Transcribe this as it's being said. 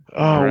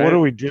All Oh, what right. are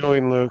we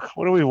doing, Luke?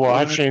 What are we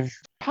watching?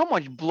 How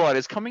much blood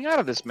is coming out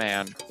of this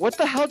man? What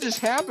the hell just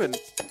happened?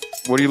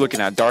 What are you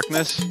looking at?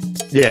 Darkness?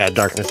 Yeah,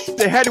 Darkness.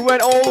 The head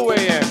went all the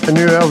way in. I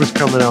knew that was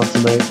coming out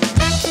tonight.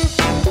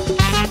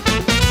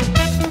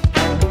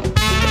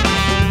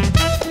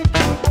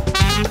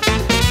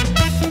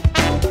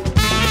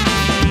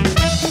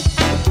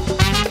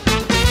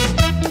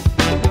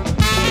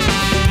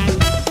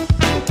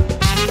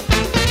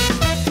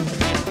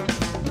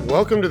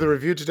 Welcome to the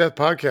Review to Death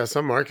podcast.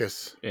 I'm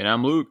Marcus. And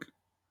I'm Luke.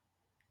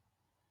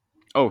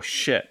 Oh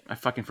shit! I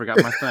fucking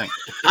forgot my thing.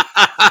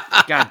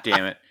 God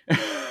damn it!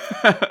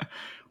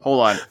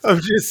 Hold on. I'm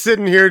just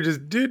sitting here,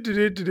 just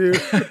do.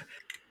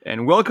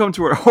 And welcome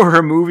to our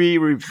horror movie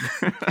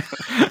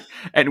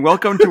and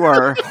welcome to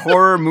our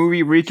horror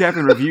movie recap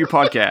and review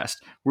podcast,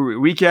 where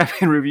we recap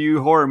and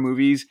review horror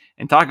movies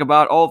and talk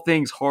about all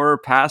things horror,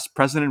 past,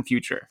 present, and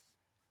future.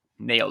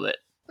 Nailed it.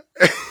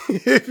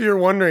 If you're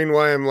wondering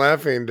why I'm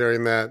laughing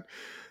during that,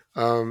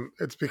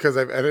 it's because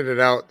I've edited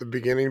out the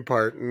beginning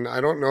part, and I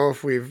don't know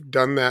if we've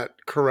done that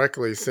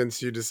correctly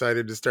since you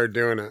decided to start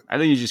doing it. I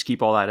think you just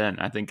keep all that in.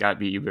 I think that'd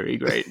be very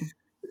great.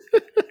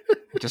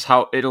 Just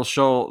how it'll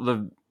show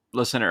the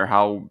listener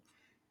how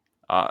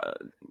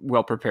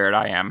well prepared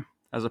I am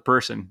as a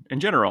person in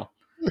general.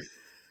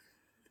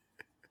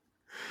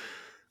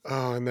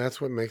 Oh, and that's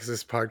what makes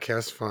this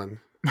podcast fun.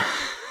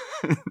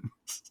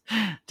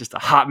 Just a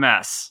hot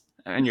mess.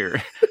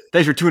 And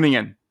thanks for tuning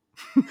in.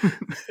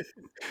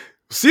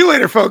 See you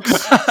later, folks.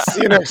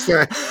 See you next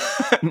time.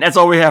 That's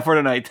all we have for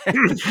tonight.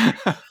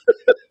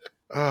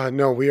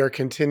 No, we are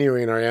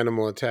continuing our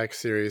Animal Attack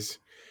series.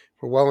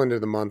 We're well into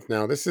the month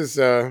now. This is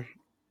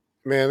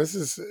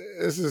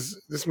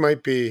this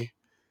might be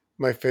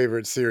my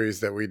favorite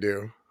series that we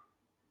do.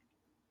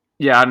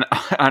 Yeah,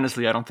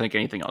 honestly, I don't think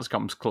anything else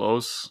comes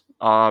close.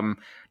 Not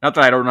that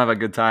I don't have a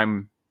good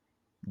time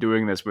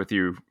doing this with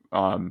you.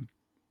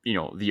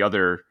 The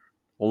other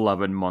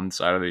 11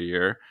 months out of the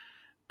year.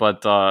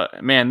 But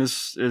man,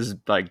 this is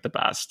like the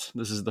best.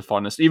 This is the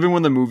funnest. Even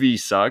when the movie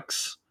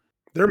sucks.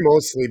 They're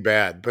mostly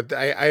bad, but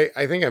I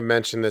think I've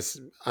mentioned this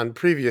on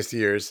previous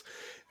years,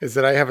 is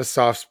that I have a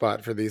soft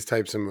spot for these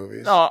types of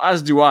movies. Oh,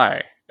 as do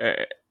I.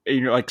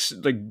 Like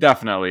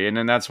definitely. And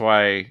then that's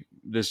why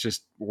this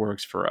just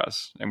works for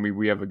us. And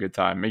we have a good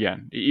time.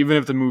 Again, even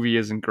if the movie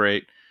isn't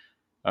great,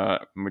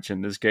 which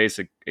in this case,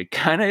 it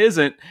kind of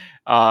isn't,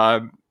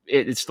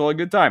 it's still a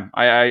good time.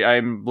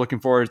 I'm looking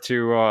forward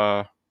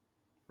to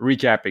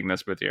recapping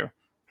this with you.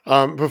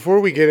 Before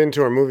we get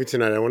into our movie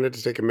tonight, I wanted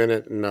to take a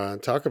minute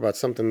and talk about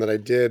something that I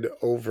did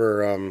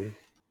over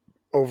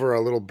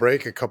a little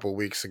break a couple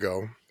weeks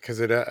ago, because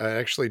it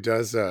actually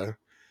does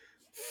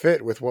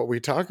fit with what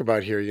we talk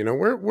about here. You know,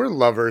 we're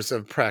lovers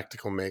of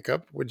practical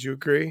makeup. Would you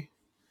agree?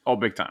 Oh,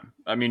 big time.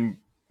 I mean,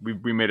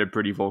 we made it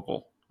pretty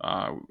vocal.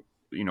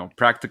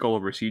 Practical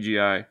over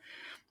CGI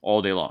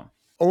all day long.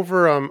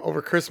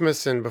 Over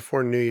Christmas and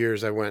before New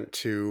Year's, I went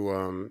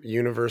to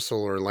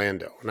Universal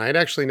Orlando, and I had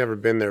actually never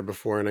been there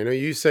before. And I know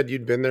you said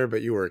you'd been there,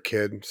 but you were a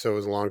kid, so it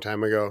was a long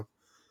time ago.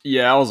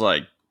 Yeah, I was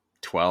like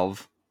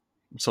 12,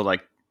 so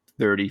like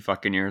 30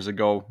 fucking years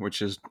ago,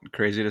 which is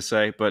crazy to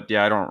say. But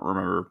yeah, I don't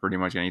remember pretty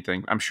much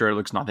anything. I'm sure it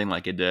looks nothing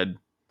like it did.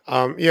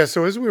 Yeah,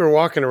 so as we were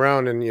walking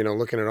around and,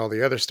 looking at all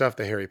the other stuff,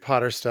 the Harry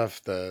Potter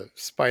stuff, the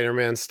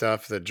Spider-Man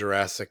stuff, the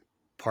Jurassic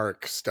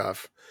Park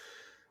stuff,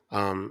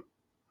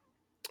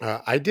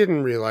 I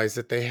didn't realize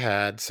that they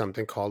had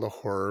something called a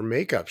horror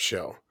makeup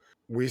show.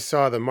 We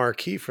saw the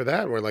marquee for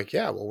that, and we're like,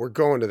 yeah, well, we're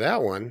going to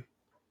that one.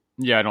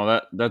 Yeah,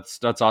 no,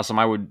 that's awesome.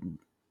 I would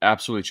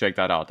absolutely check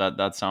that out.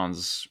 That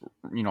sounds,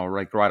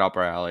 like right up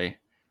our alley.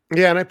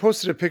 Yeah, and I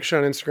posted a picture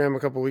on Instagram a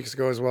couple weeks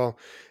ago as well.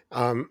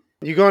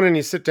 You go in and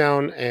you sit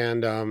down,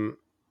 and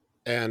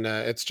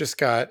it's just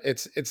got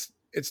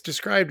it's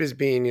described as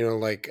being,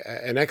 like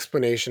an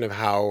explanation of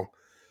how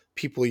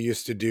people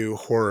used to do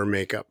horror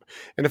makeup.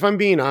 And if I'm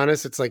being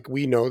honest, it's like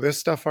we know this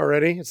stuff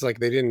already. It's like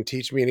they didn't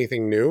teach me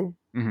anything new,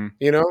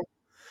 Mm-hmm.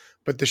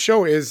 But the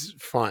show is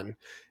fun,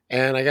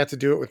 and I got to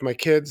do it with my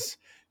kids.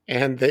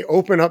 And they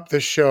open up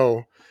the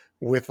show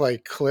with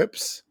like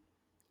clips,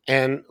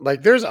 and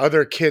like there's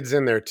other kids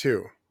in there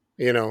too,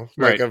 like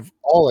Right. of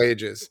all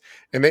ages.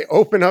 And they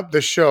open up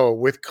the show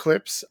with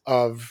clips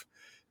of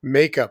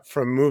makeup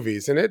from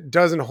movies, and it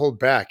doesn't hold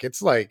back.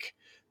 It's like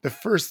the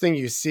first thing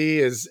you see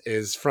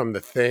is from The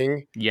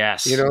Thing.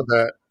 Yes.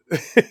 The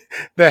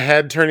the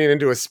head turning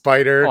into a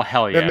spider. Oh,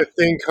 hell yeah. Then The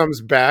Thing comes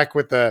back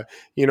with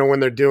when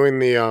they're doing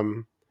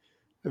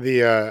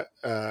the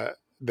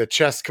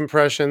chest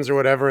compressions or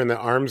whatever, and the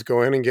arms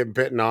go in and get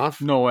bitten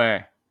off. No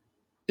way.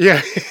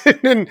 Yeah,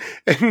 and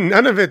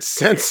none of it's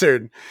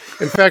censored.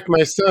 In fact,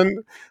 my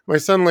son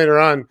later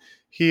on,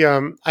 he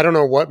I don't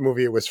know what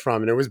movie it was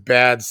from, and it was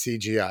bad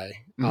CGI.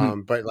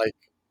 Mm-hmm. But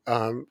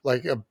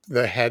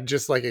the head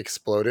just like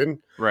exploded.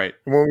 Right.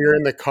 And when we were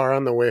in the car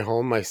on the way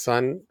home, my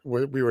son,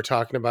 we were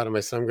talking about it. My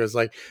son goes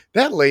like,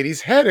 "That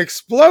lady's head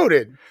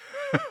exploded."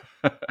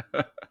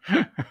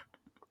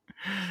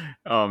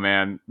 Oh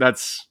man,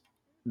 that's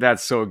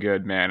so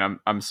good, man.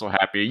 I'm so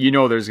happy.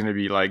 There's gonna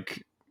be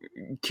like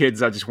kids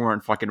that just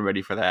weren't fucking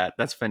ready for that.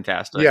 That's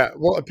fantastic. Yeah,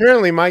 well,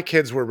 apparently my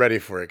kids were ready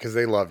for it because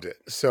they loved it.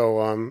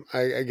 So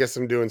I guess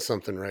I'm doing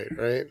something right,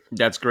 right?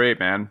 That's great,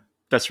 man.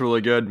 That's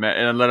really good, man.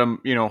 And let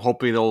them,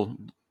 hopefully they'll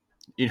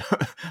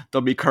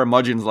be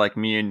curmudgeons like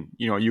me and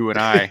you and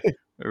I.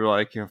 They're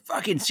like,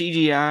 fucking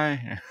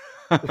CGI.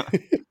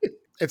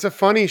 It's a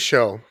funny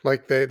show.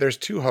 Like there's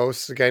two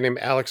hosts, a guy named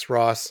Alex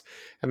Ross,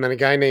 and then a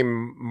guy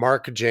named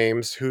Mark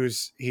James,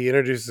 he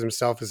introduces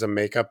himself as a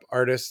makeup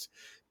artist,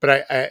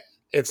 but I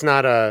it's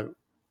not a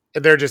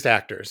they're just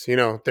actors,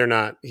 they're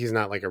not he's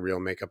not like a real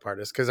makeup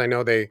artist because I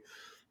know they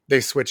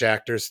switch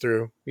actors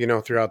through,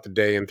 throughout the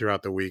day and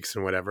throughout the weeks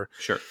and whatever.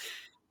 Sure.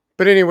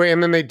 But anyway,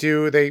 and then they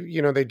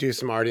do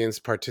some audience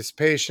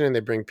participation and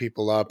they bring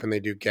people up and they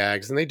do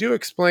gags and they do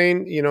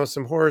explain,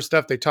 some horror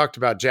stuff. They talked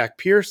about Jack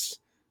Pierce,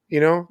 the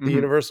Mhm.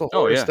 Universal Oh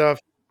horror yeah. stuff.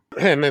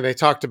 And then they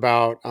talked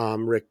about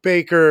Rick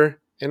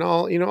Baker and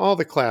all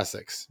the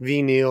classics,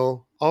 V.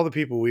 Neil, all the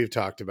people we've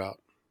talked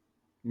about.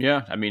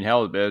 Yeah, I mean,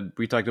 hell,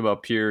 we talked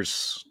about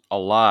Pierce a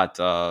lot.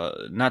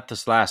 Not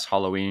this last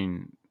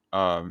Halloween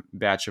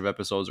batch of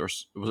episodes, or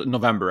was it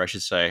November, I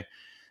should say.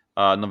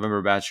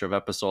 November batch of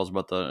episodes,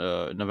 but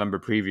the November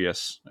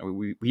previous,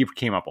 we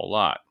came up a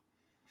lot.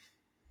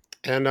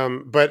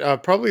 And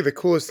but probably the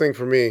coolest thing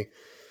for me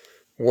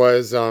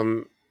was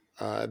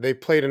they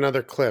played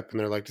another clip and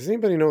they're like, does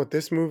anybody know what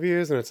this movie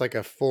is? And it's like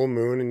a full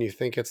moon and you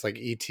think it's like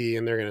ET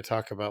and they're going to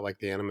talk about like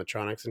the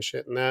animatronics and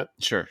shit and that.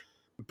 Sure.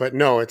 But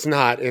no, it's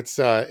not. It's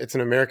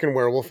an American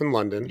Werewolf in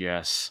London.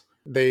 Yes.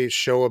 They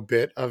show a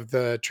bit of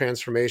the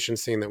transformation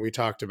scene that we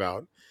talked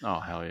about. Oh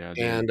hell yeah,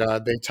 dude. And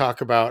they talk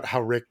about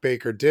how Rick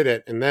Baker did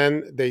it. And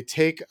then they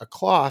take a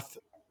cloth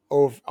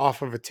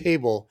off of a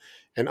table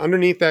and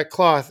underneath that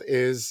cloth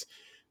is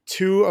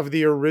two of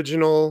the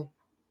original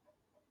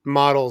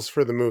models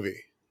for the movie.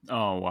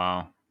 Oh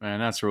wow,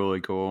 man, that's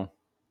really cool.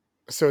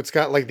 So it's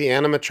got like the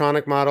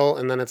animatronic model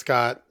and then it's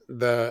got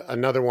the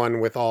another one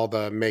with all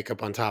the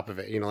makeup on top of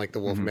it, like the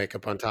wolf Mhm.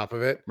 makeup on top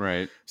of it.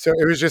 Right. So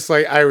it was just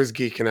like I was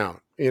geeking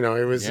out. It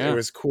Yeah.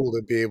 was cool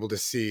to be able to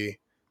see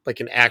like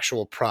an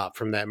actual prop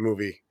from that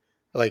movie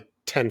like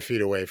 10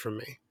 feet away from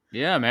me.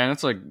 Yeah, man,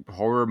 that's like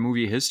horror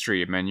movie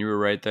history, man. You were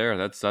right there.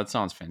 That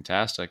sounds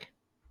fantastic.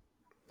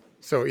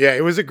 So yeah,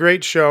 it was a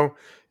great show.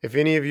 If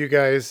any of you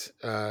guys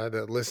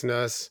that listen to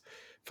us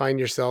find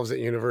yourselves at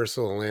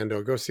Universal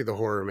Orlando, go see the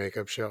horror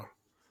makeup show.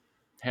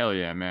 Hell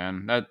yeah,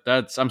 man.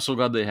 That's I'm so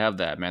glad they have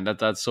that, man.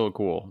 That's so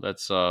cool.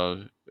 That's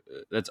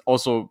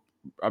also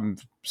I'm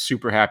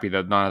super happy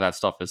that none of that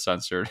stuff is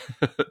censored.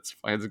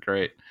 It's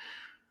great.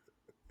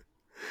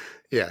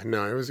 Yeah,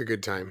 no, it was a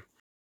good time.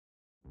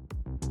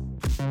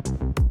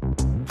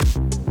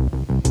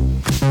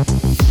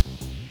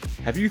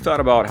 Have you thought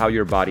about how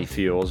your body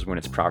feels when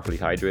it's properly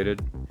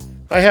hydrated?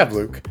 I have,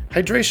 Luke.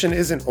 Hydration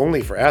isn't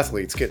only for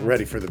athletes getting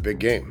ready for the big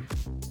game.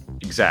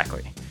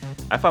 Exactly.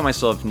 I find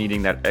myself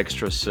needing that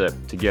extra sip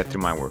to get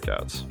through my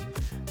workouts.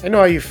 I know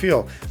how you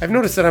feel. I've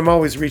noticed that I'm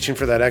always reaching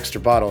for that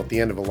extra bottle at the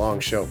end of a long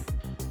show.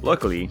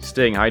 Luckily,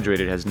 staying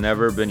hydrated has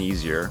never been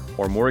easier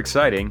or more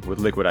exciting with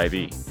Liquid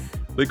IV.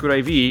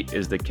 Liquid IV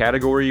is the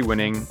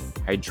category-winning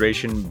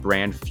hydration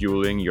brand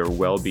fueling your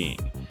well-being.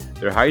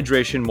 Their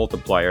hydration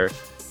multiplier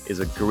is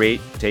a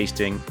great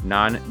tasting,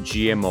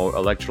 non-GMO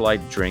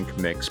electrolyte drink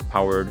mix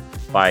powered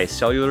by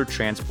cellular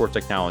transport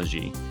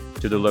technology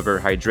to deliver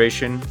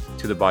hydration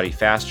to the body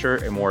faster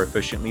and more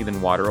efficiently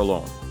than water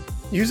alone.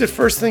 Use it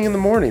first thing in the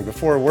morning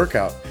before a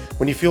workout,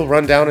 when you feel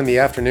run down in the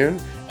afternoon,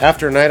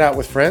 after a night out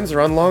with friends,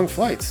 or on long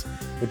flights.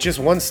 With just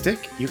one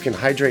stick, you can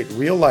hydrate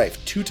real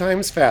life 2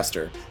 times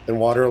faster than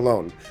water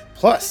alone.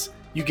 Plus,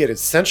 you get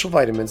essential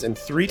vitamins and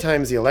 3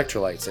 times the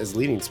electrolytes as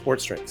leading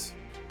sports drinks.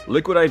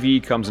 Liquid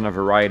IV comes in a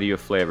variety of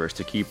flavors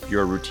to keep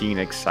your routine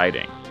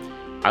exciting.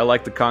 I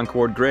like the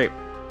Concord grape.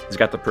 It's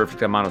got the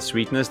perfect amount of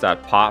sweetness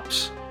that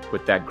pops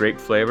with that grape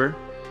flavor.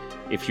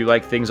 If you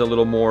like things a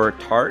little more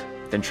tart,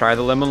 then try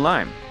the lemon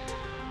lime.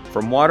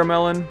 From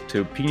watermelon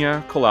to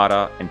pina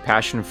colada and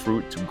passion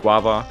fruit to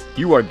guava,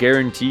 you are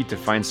guaranteed to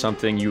find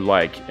something you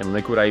like in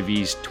Liquid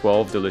IV's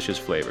 12 delicious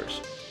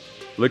flavors.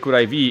 Liquid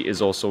IV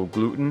is also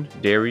gluten,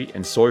 dairy,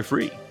 and soy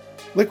free.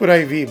 Liquid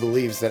IV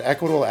believes that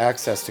equitable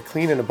access to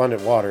clean and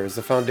abundant water is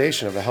the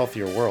foundation of a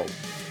healthier world.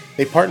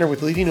 They partner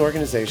with leading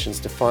organizations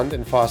to fund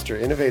and foster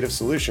innovative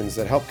solutions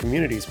that help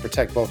communities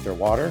protect both their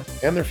water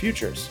and their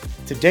futures.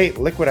 To date,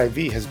 Liquid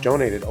IV has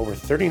donated over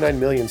 39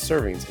 million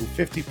servings in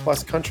 50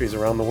 plus countries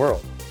around the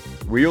world.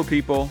 Real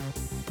people,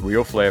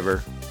 real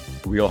flavor,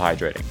 real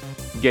hydrating.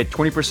 Get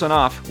 20%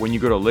 off when you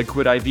go to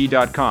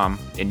liquidiv.com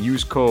and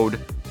use code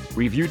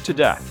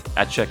REVIEWEDTODEATH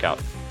at checkout.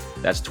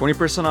 That's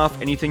 20% off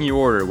anything you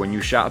order when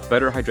you shop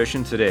Better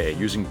Hydration today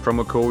using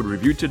promo code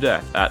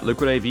REVIEWEDTODEATH at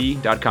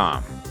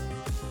liquidiv.com.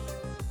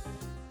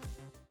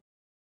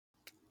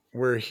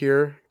 We're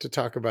here to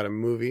talk about a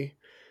movie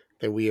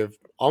that we have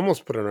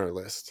almost put on our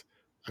list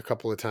a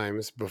couple of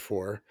times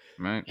before.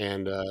 Right.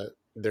 And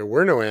there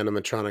were no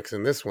animatronics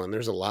in this one.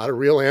 There's a lot of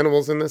real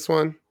animals in this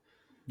one,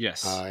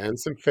 Yes. and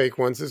some fake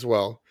ones as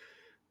well.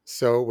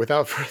 So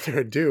without further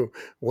ado,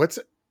 what's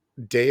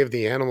Day of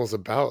the Animals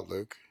about,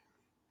 Luke?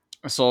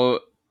 So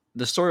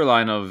the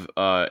storyline of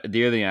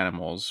Day of the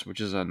Animals,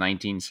 which is a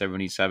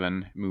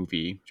 1977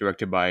 movie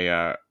directed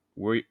by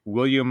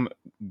William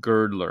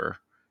Girdler,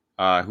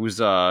 who's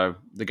the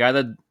guy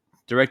that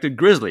directed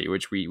Grizzly,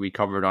 which we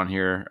covered on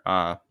here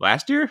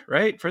last year,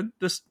 right? For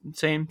this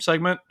same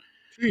segment.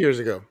 2 years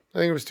ago. I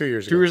think it was 2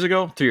 years Two ago. years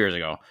ago? 2 years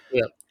ago.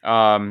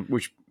 Yeah.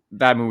 Which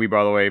that movie,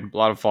 by the way, a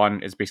lot of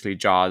fun. It's basically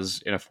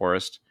Jaws in a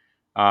forest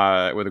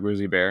with a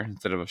grizzly bear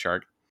instead of a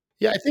shark.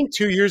 Yeah, I think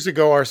 2 years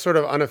ago, our sort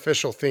of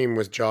unofficial theme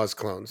was Jaws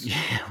clones.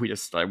 Yeah, we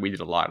did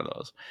a lot of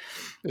those.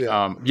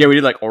 Yeah. Yeah, we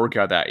did like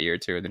Orca that year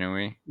too, didn't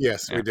we?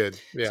 Yes, we Yeah. did.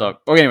 Yeah. So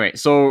okay, anyway,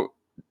 so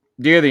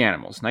Day of the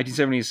Animals,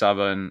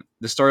 1977.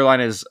 The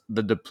storyline is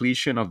the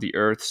depletion of the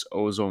Earth's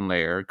ozone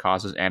layer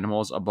causes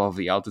animals above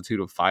the altitude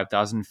of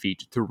 5,000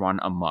 feet to run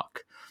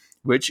amok,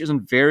 which is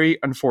very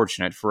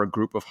unfortunate for a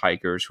group of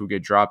hikers who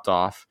get dropped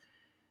off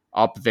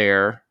up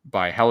there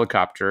by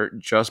helicopter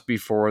just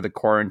before the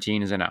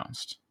quarantine is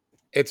announced.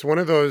 It's one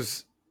of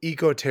those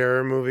eco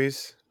terror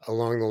movies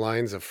along the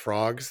lines of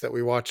Frogs that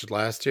we watched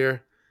last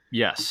year,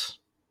 Yes.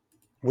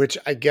 which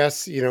I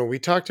guess, we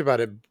talked about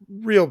it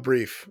real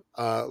brief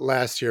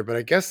last year, but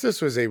I guess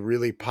this was a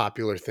really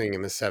popular thing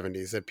in the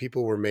 70s that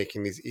people were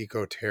making these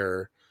eco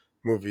terror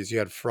movies. You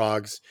had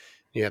Frogs,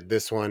 you had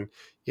this one,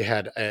 you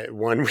had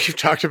one we've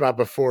talked about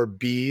before,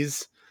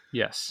 Bees,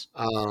 Yes.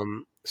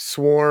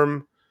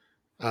 Swarm,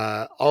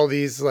 all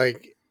these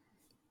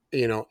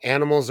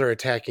animals are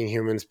attacking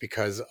humans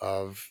because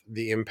of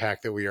the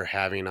impact that we are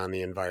having on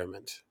the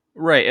environment.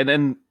 Right, and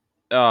then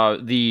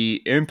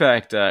the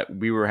impact that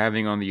we were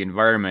having on the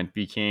environment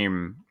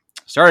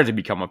started to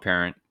become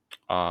apparent.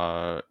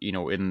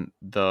 In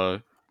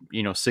the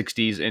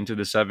 60s into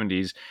the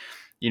 70s.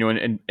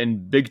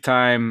 And big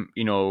time,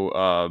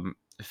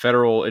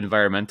 federal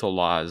environmental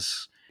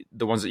laws,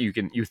 the ones that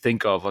you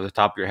think of on the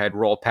top of your head,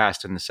 were all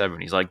passed in the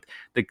 70s. Like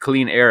the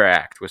Clean Air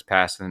Act was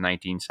passed in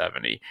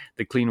 1970.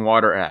 The Clean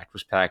Water Act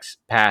was passed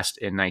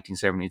in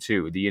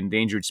 1972. The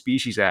Endangered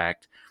Species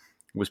Act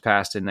was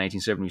passed in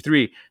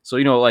 1973. So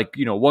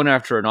one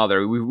after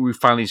another, we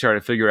finally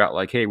started to figure out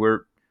like, hey,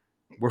 we're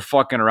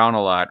fucking around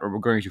a lot, or we're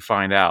going to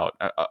find out.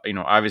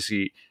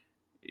 Obviously,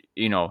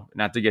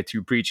 not to get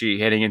too preachy,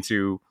 heading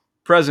into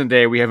present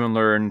day, we haven't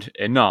learned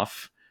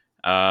enough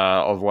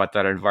of what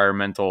that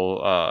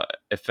environmental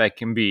effect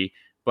can be.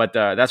 But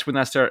that's when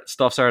that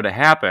stuff started to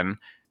happen,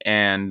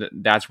 and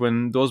that's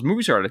when those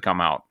movies started to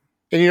come out.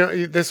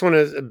 And this one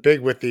is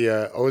big with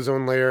the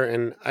ozone layer.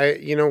 And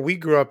we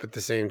grew up at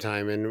the same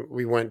time, and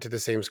we went to the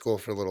same school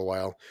for a little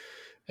while.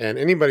 And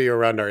anybody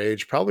around our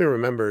age probably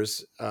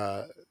remembers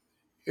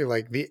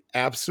like the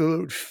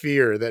absolute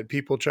fear that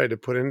people tried to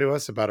put into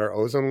us about our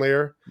ozone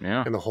layer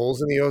Yeah. and the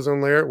holes in the ozone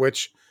layer,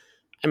 which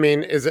I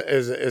mean is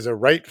a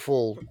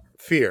rightful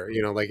fear.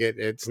 Like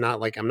it's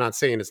not like, I'm not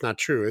saying it's not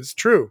true. It's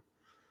true.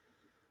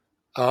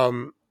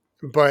 Um,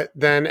 but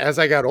then as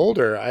I got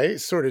older, I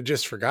sort of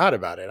just forgot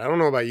about it. I don't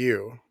know about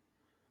you.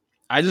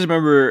 I just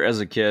remember as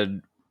a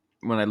kid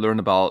when I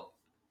learned about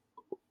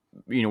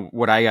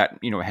what I got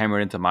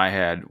hammered into my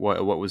head,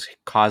 what was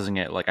causing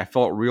it. Like I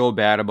felt real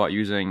bad about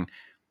using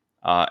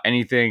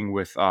anything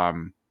with out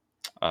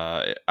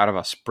of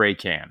a spray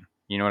can.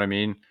 You know what I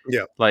mean?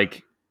 Yeah.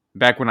 Like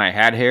back when I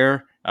had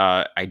hair,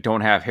 I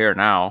don't have hair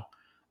now.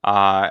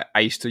 I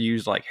used to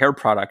use like hair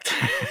product.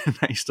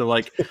 I used to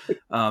like,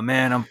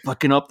 man, I'm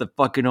fucking up the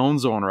fucking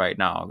ozone right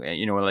now.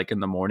 Like in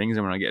the mornings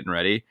and when I'm getting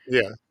ready.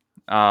 Yeah.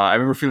 I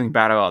remember feeling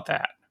bad about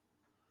that.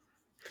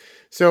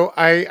 So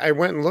I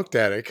went and looked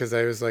at it because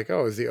I was like,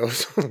 oh, is the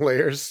ozone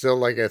layer still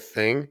like a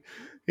thing?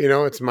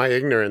 It's my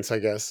ignorance, I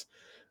guess.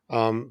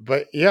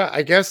 But yeah,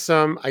 I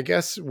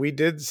guess we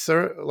did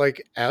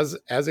like as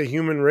a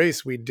human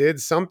race, we did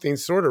something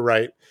sort of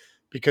right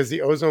because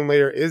the ozone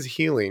layer is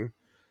healing.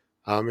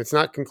 It's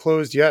not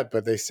closed yet,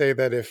 but they say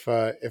that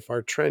if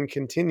our trend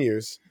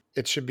continues,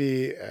 it should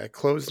be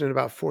closed in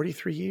about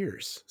 43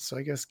 years. So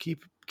I guess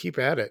keep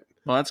at it.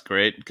 Well, that's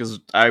great because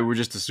I would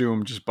just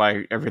assume just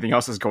by everything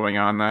else that's going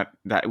on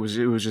that it was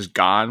just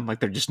gone.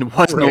 Like there just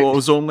was no Right.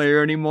 ozone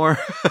layer anymore.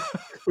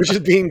 Which is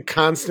being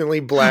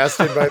constantly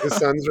blasted by the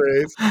sun's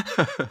rays.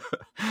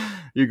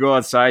 You go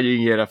outside, you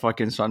can get a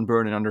fucking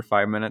sunburn in under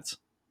 5 minutes.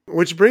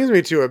 Which brings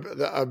me to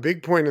a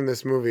big point in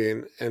this movie,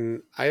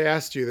 and I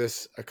asked you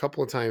this a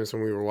couple of times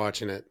when we were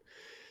watching it.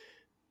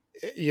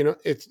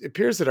 It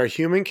appears that our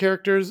human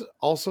characters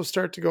also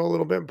start to go a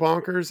little bit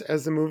bonkers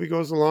as the movie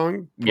goes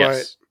along. But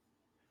Yes.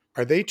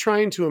 are they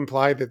trying to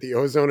imply that the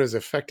ozone is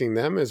affecting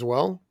them as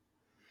well?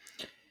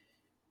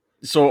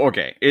 So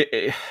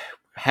okay,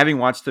 having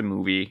watched the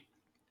movie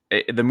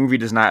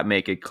does not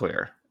make it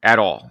clear at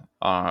all.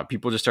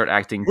 People just start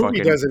acting The movie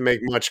fucking doesn't make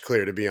much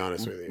clear, to be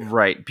honest with you.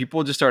 right.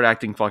 People just start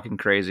acting fucking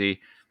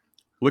crazy.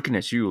 Looking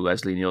at you,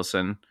 Leslie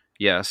Nielsen.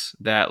 Yes,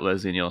 that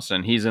Leslie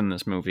Nielsen. He's in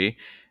this movie.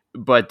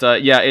 But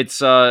yeah, it's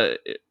so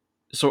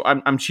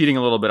I'm cheating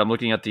a little bit. I'm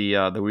looking at the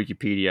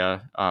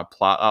Wikipedia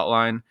plot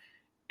outline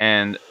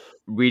and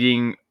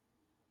reading,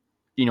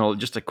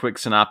 just a quick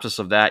synopsis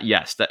of that.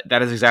 Yes,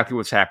 that is exactly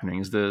what's happening.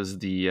 Is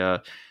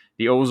the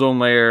the ozone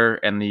layer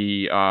and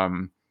the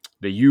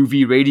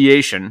UV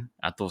radiation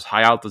at those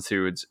high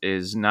altitudes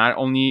is not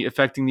only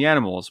affecting the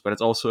animals, but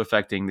it's also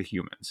affecting the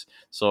humans.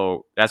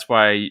 So that's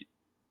why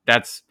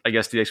that's, I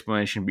guess, the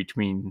explanation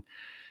between,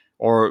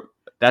 or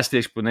that's the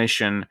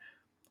explanation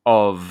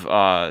of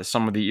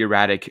some of the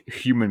erratic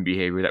human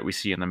behavior that we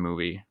see in the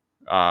movie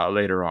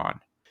later on.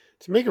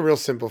 To make it real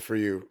simple for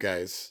you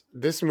guys,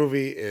 this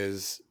movie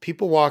is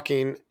people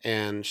walking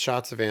and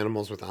shots of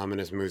animals with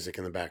ominous music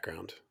in the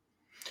background.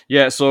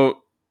 Yeah,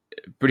 so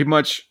pretty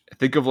much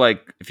think of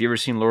like if you ever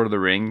seen Lord of the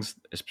Rings,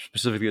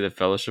 specifically the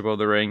Fellowship of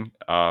the Ring.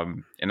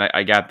 And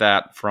I got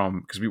that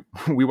from because we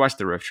we watched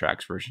the Riff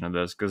Tracks version of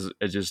this because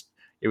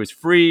it was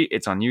free,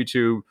 it's on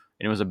YouTube,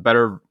 and it was a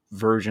better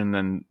version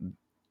than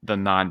the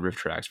non Riff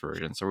Tracks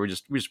version. So we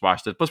just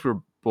watched it. Plus, we were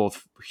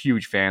both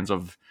huge fans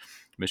of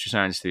Mystery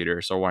Science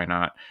Theater, so why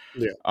not?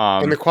 Yeah.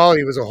 And the Um,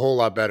 quality was a whole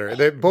lot better.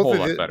 They, a both whole of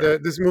lot better.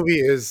 this movie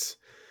is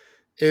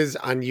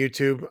on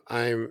YouTube.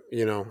 I'm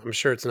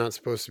sure it's not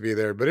supposed to be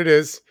there, but it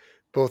is.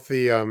 Both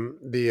the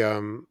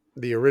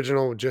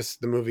original,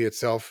 just the movie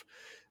itself.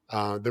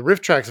 The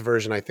Riff Tracks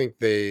version, I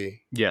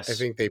Yes,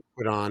 think they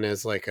put on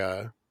as like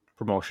a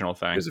promotional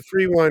thing. here's a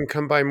free one,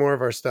 come buy more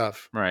of our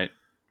stuff. Right,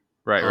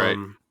 right.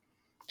 Um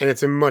and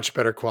it's a much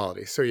better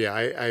quality. So yeah,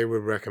 I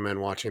would recommend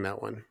watching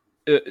that one.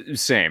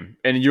 Same,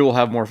 and you'll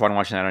have more fun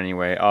watching that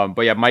anyway.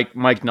 But yeah,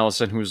 Mike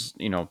Nelson, who's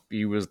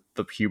he was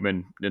the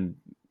human in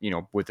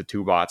with the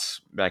two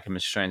bots back in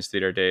Mystery Science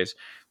Theater days.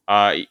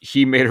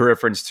 He made a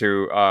reference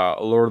to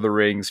Lord of the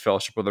Rings,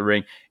 Fellowship of the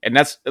Ring, and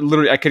that's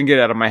literally I couldn't get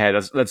it out of my head.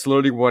 That's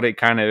literally what it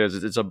kind of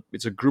is.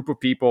 It's a group of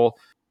people,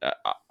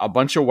 a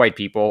bunch of white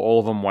people, all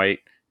of them white,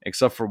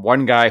 except for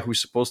one guy who's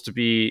supposed to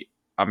be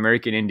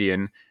American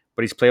Indian,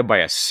 but he's played by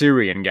a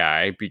Syrian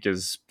guy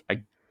because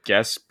I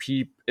guess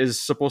he is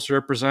supposed to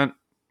represent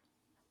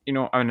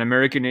an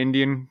American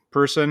Indian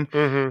person,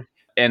 Mm-hmm.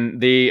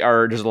 and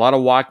there's a lot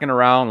of walking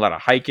around, a lot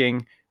of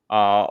hiking,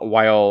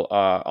 while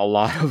a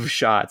lot of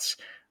shots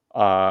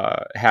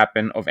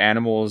happen of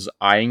animals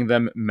eyeing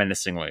them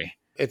menacingly.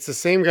 It's the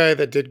same guy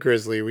that did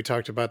Grizzly. We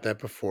talked about that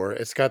before.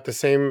 It's got the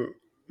same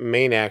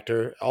main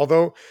actor.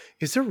 Although,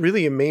 is there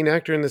really a main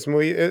actor in this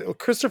movie?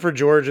 Christopher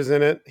George is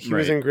in it. He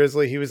was Right. in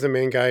Grizzly. He was the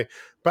main guy.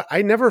 But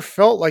I never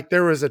felt like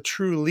there was a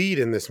true lead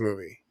in this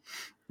movie.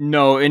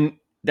 No, and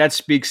that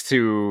speaks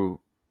to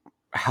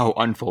how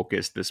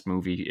unfocused this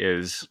movie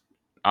is.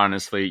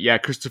 Honestly, yeah,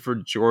 Christopher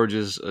George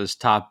is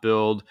top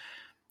billed,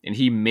 and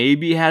he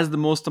maybe has the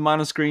most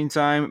amount of screen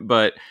time,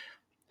 but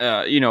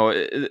uh, you know,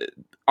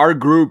 our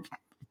group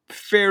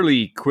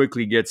fairly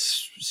quickly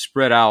gets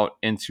spread out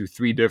into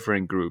three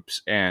different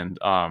groups, and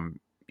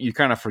you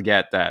kind of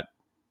forget that.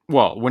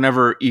 Well,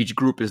 whenever each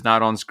group is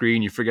not on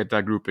screen, you forget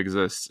that group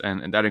exists,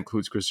 and that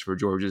includes Christopher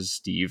George's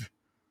Steve.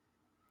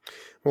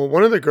 Well,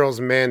 one of the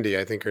girls, Mandy,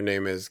 I think her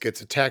name is,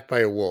 gets attacked by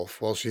a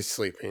wolf while she's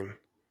sleeping.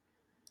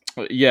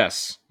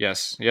 Yes,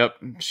 yep.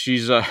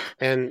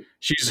 And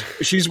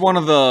She's one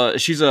of the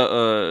she's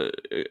a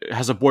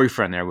has a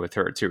boyfriend there with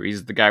her too.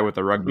 He's the guy with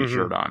the rugby mhm,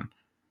 shirt on.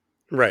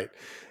 right.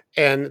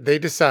 And they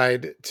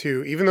decide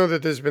to, even though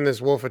that there's been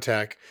this wolf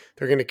attack,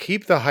 they're going to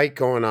keep the hike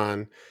going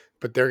on,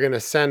 but they're going to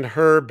send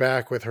her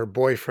back with her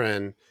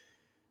boyfriend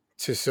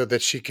to so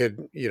that she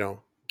could,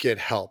 get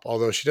help.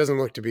 Although she doesn't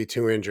look to be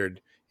too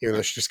injured, even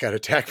though she just got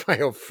attacked by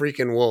a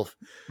freaking wolf.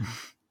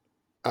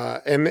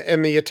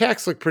 And the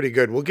attacks look pretty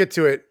good. We'll get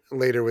to it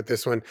later with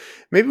this one.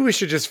 Maybe we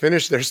should just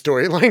finish their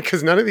storyline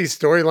because none of these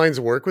storylines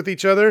work with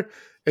each other.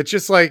 It's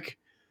just like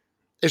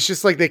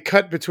they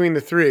cut between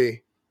the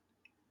three,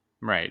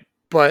 Right.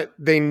 but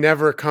they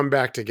never come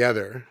back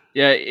together.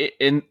 Yeah.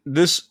 And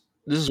this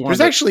is one of There's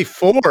the. actually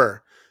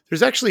four.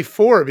 There's actually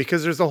four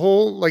because there's the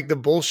whole like the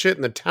bullshit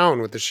in the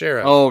town with the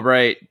sheriff. Oh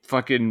right,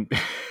 fucking.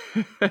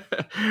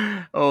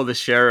 Oh, the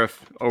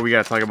sheriff. Oh, we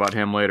gotta talk about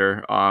him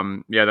later.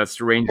 Yeah, that's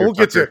Ranger We'll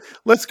get to it. Tucker.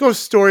 Let's go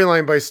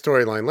storyline by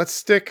storyline. Let's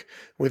stick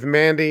with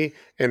Mandy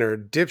and her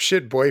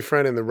dipshit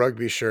boyfriend in the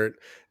rugby shirt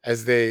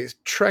as they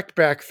trek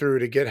back through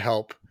to get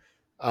help.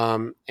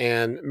 And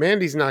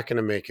Mandy's not going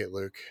to make it,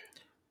 Luke.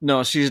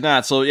 No, she's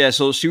not. So yeah,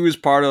 so she was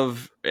part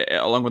of,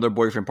 along with her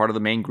boyfriend, part of the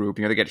main group.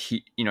 They get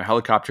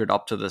helicoptered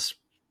up to this,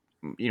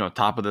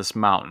 top of this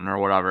mountain or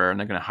whatever, and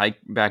they're gonna hike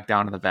back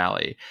down to the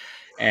valley.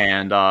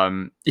 And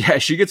yeah,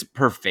 she gets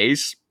her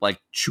face like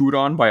chewed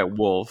on by a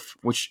wolf,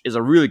 which is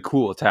a really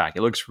cool attack.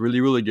 It looks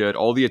really, really good.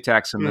 All the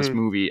attacks in this Mhm.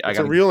 movie, I It's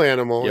a gotta. real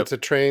animal. Yep. It's a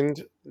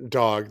trained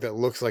dog that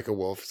looks like a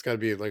wolf. It's got to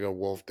be like a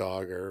wolf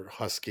dog or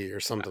husky or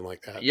something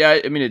like that. Yeah,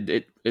 I mean,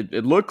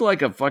 it looked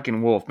like a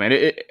fucking wolf,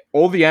 man.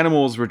 All the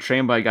animals were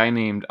trained by a guy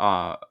named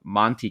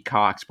Monty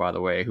Cox, by the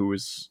way, who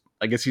was,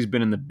 I guess he's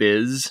been in the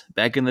biz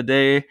back in the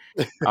day,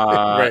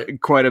 Right.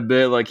 quite a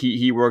bit. Like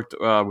he worked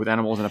with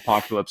animals in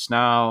Apocalypse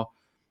Now,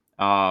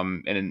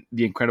 and in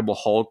The Incredible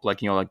Hulk,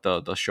 like like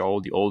the show,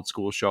 the old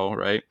school show,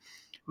 right?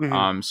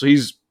 Hmm. So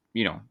he's,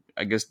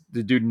 I guess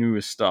the dude knew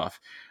his stuff.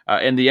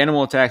 And the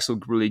animal attacks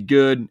look really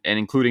good, and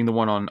including the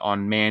one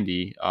on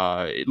Mandy.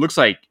 It looks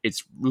like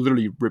it's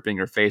literally ripping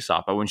her face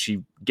off, but when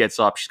she gets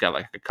up, she's got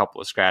like a couple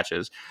of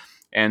scratches.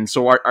 And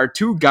so our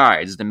two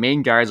guides, the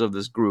main guides of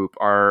this group,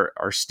 are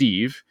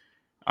Steve.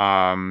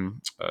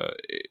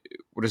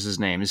 What is his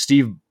name? Is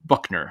Steve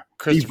Buckner.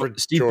 Christopher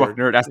Steve George.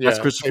 Buckner. That's Yeah,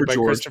 Christopher played by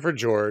George. Christopher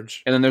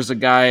George. And then there's a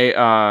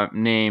guy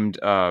named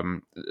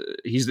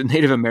he's the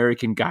Native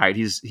American guide.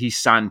 He's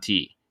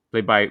Santi,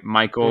 played by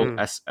Michael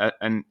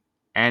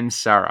and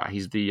Sarah.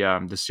 He's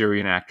the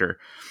Syrian actor.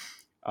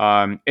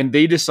 And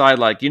they decide,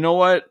 like, you know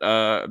what,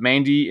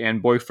 Mandy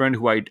and boyfriend,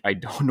 who I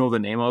don't know the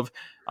name of,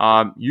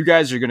 you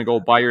guys are gonna go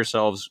by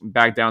yourselves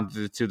back down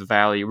to the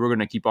valley. We're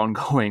gonna keep on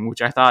going,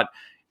 which I thought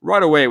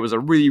right away was a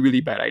really,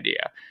 really bad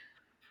idea.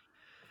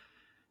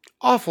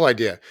 Awful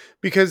idea,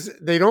 because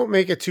they don't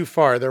make it too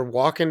far. They're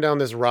walking down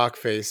this rock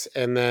face,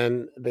 and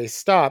then they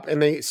stop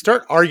and they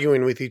start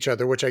arguing with each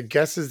other, which I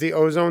guess is the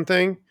ozone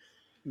thing.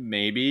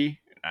 Maybe,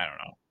 I don't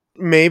know.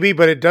 Maybe,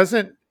 but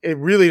it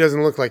really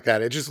doesn't look like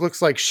that. It just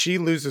looks like she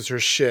loses her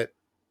shit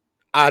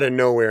out of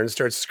nowhere and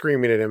starts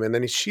screaming at him, and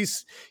then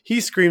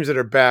he screams at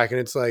her back, and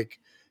it's like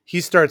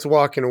he starts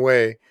walking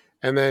away,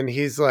 and then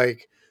he's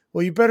like,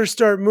 well, you better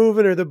start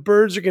moving or the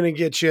birds are going to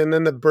get you, and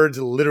then the birds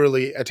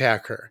literally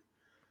attack her.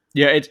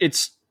 Yeah,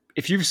 it's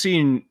if you've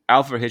seen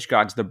Alfred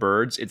Hitchcock's The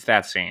Birds, it's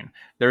that scene.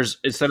 There's,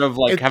 instead of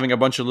like having a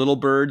bunch of little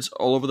birds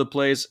all over the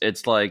place,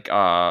 it's like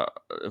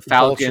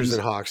falcons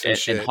and hawks and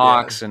shit,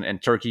 hawks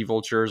and turkey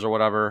vultures or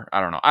whatever.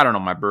 I don't know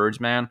my birds,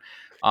 man.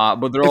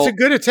 But they're it's all a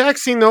good attack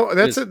scene though.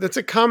 That's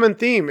a common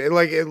theme.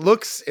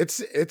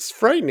 It's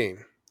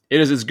frightening. It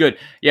is. It's good.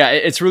 Yeah,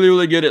 it's really,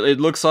 really good. It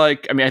looks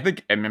like,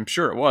 I'm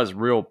sure it was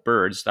real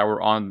birds that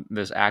were on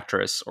this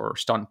actress or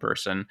stunt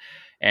person.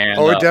 And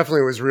it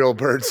definitely was real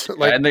birds.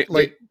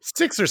 Like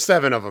 6 or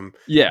 7 of them.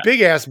 Yeah,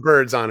 big ass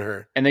birds on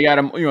her. And they got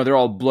them. They're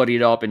all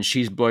bloodied up, and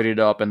she's bloodied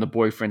up, and the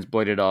boyfriend's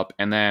bloodied up,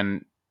 and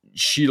then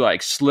she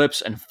like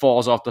slips and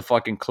falls off the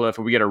fucking cliff,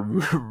 and we get a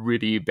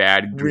really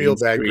bad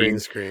green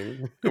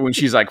screen when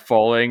she's like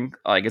falling.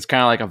 Like, it's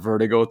kind of like a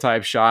Vertigo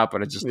type shot,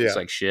 but it just looks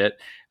like shit.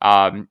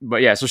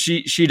 But yeah, so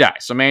she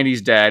dies. So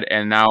Mandy's dead,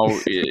 and now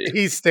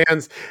he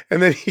stands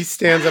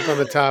up on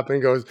the top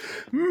and goes,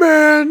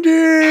 Mandy.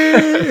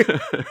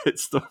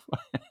 It's the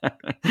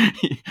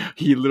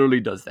he literally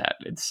does that.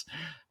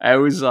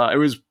 It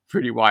was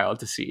pretty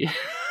wild to see.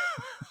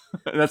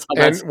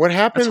 What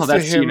happens to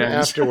him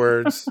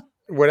afterwards?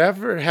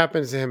 Whatever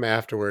happens to him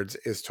afterwards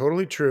is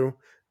totally true.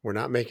 We're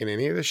not making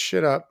any of this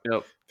shit up.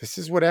 Yep. This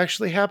is what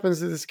actually happens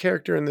to this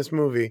character in this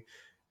movie,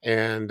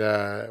 and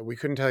we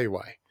couldn't tell you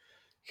why.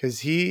 Because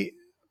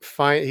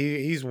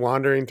he's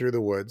wandering through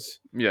the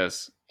woods.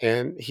 Yes.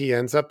 And he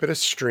ends up at a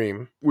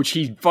stream, which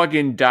he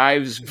fucking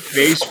dives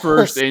face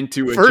first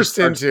into.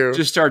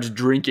 Just starts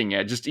drinking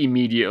it just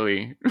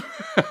immediately.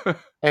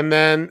 And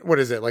then what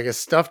is it? Like a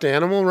stuffed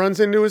animal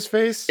runs into his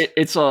face?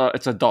 It's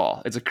a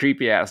doll. It's a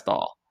creepy ass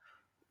doll.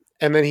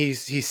 And then he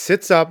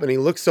sits up and he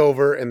looks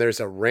over, and there's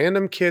a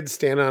random kid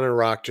standing on a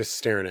rock just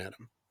staring at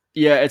him.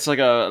 Yeah, it's like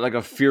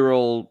a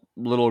feral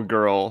little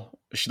girl.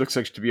 She looks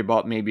like to be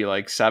about maybe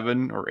like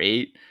 7 or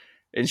 8,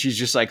 and she's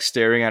just like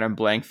staring at him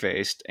blank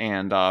faced.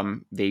 And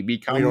they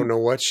become. We don't know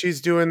what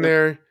she's doing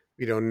there.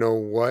 We don't know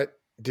what.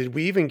 Did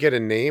we even get a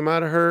name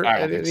out of her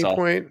at any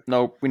point?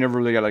 Nope, we never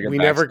really got we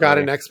never got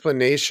an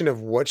explanation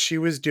of what she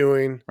was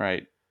doing.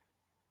 Right.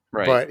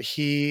 But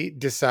he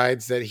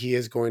decides that he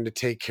is going to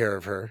take care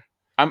of her.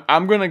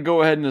 I'm gonna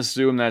go ahead and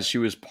assume that she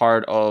was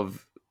part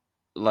of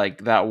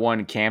like that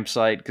one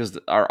campsite, because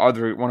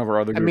one of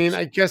our other groups.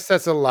 I guess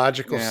that's a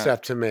logical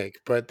step to make,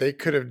 but they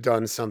could have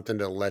done something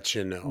to let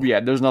you know. Yeah,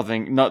 there's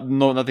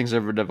nothing's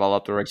ever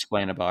developed or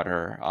explained about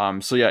her.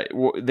 So yeah,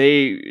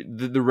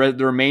 the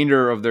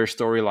remainder of their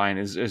storyline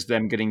is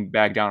them getting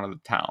back down to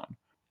the town,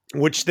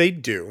 which they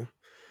do.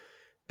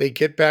 They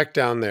get back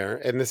down there,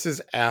 and this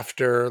is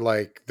after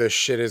like the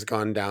shit has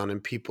gone down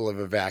and people have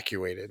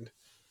evacuated.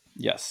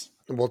 Yes.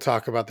 We'll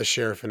talk about the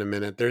sheriff in a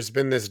minute. There's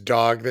been this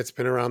dog that's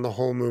been around the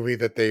whole movie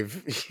that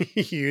they've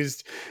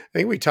used. I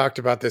think we talked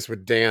about this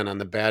with Dan on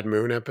the Bad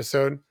Moon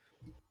episode.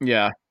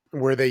 Yeah.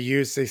 Where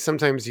they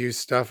sometimes use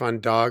stuff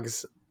on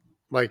dogs.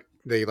 Like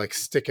they like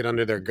stick it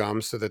under their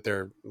gums so that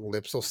their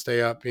lips will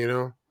stay up,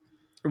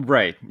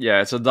 Right.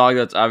 Yeah. It's a dog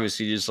that's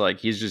obviously just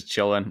like, he's just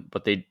chilling,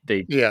 but they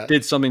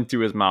did something to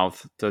his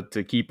mouth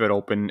to keep it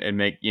open and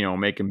make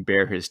him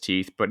bare his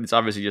teeth. But it's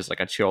obviously just like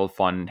a chill,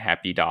 fun,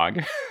 happy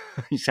dog.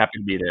 He's happy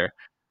to be there.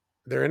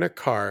 They're in a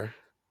car,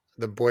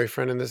 the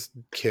boyfriend and this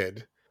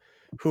kid,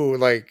 who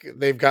like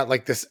they've got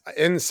like this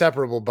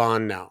inseparable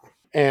bond now.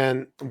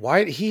 And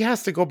why he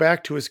has to go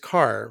back to his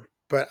car,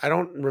 but I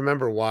don't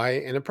remember why,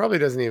 and it probably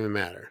doesn't even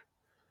matter.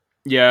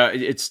 Yeah,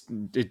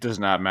 it does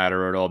not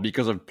matter at all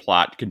because of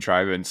plot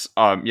contrivance.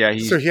 So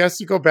he has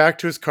to go back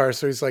to his car.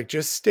 So he's like,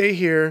 just stay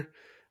here.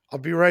 I'll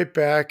be right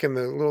back. And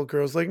the little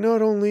girl's like, no,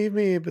 don't leave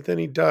me. But then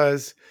he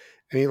does.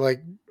 And he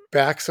like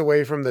backs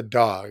away from the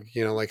dog,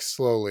 like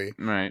slowly.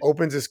 Right.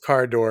 Opens his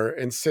car door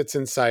and sits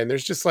inside. And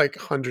there's just like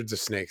hundreds of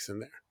snakes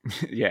in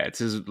there. Yeah, it's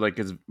his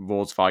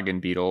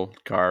Volkswagen Beetle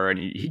car. And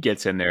he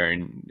gets in there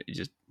and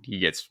he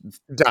gets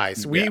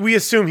dies. yeah We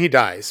assume he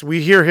dies.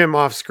 We hear him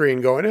off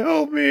screen going,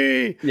 "Help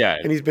me!" yeah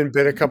And he's been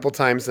bit a couple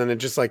times. And it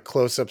just like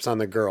close ups on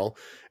the girl,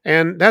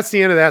 and that's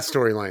the end of that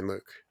storyline,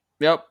 Luke.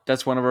 yep.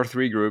 That's one of our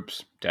three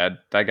groups. Dead.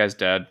 That guy's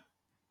dead.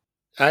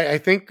 I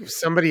think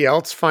somebody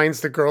else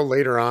finds the girl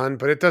later on,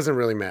 but it doesn't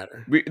really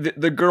matter.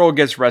 The girl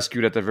gets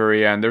rescued at the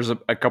very end. There's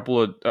a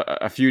couple of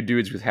a few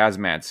dudes with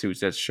hazmat suits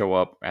that show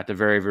up at the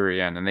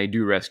very end, and they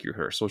do rescue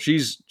her. So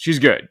she's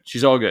good.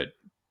 She's all good.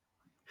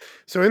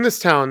 So in this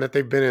town that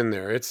they've been in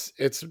there, it's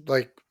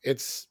like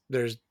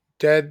there's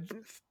dead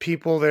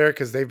people there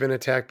because they've been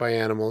attacked by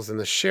animals, and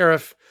the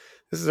sheriff.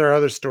 This is our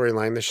other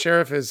storyline. The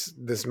sheriff is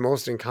this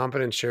most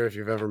incompetent sheriff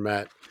you've ever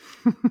met.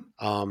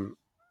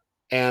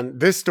 And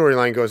this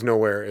storyline goes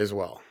nowhere as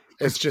well.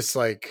 It's just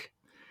like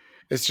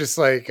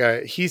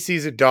he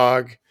sees a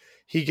dog,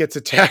 he gets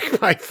attacked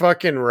by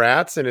fucking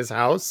rats in his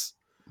house,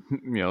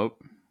 Yep.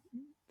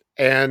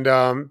 and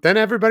then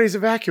everybody's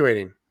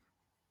evacuating.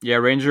 Yeah,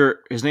 Ranger.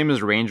 His name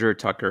is Ranger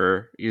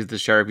Tucker. He's the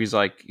sheriff.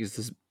 He's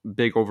this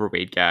big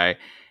overweight guy,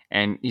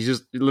 and he's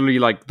just literally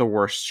like the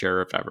worst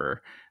sheriff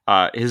ever.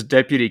 His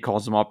deputy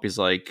calls him up. He's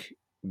like,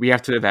 "We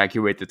have to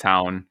evacuate the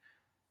town.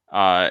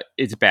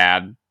 It's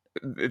bad.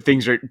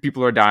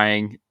 People are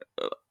dying.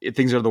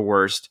 Things are the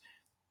worst."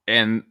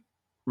 And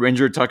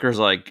Ranger Tucker's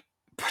like,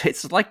 "But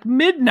it's like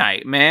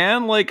midnight,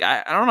 man. Like,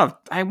 I don't know.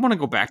 I want to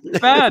go back to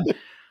bed."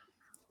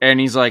 And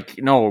he's like,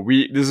 "No,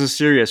 this is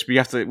serious. We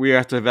have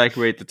to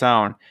evacuate the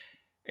town."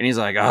 And he's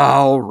like,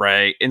 "All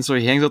right." And so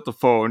he hangs up the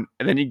phone,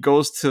 and then he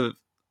goes to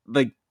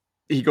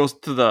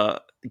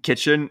the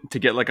kitchen to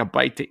get like a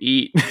bite to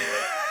eat.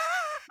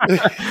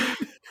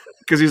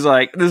 Because he's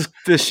like,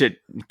 this shit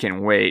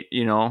can wait,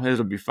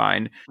 it'll be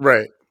fine.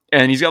 Right.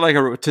 And he's got like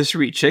a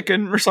rotisserie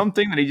chicken or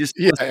something that he just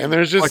and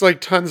there's just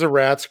like tons of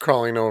rats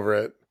crawling over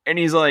it. And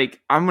he's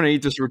like, "I'm gonna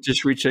eat this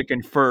rotisserie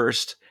chicken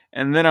first,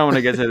 and then I want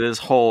to get to this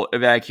whole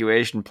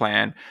evacuation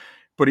plan."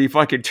 But he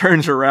fucking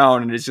turns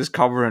around and it's just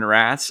covered in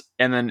rats.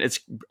 And then it's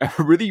a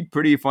really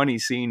pretty funny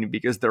scene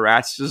because the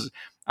rats just,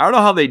 I don't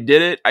know how they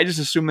did it. I just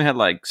assume they had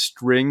like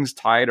strings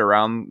tied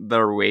around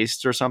their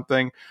waists or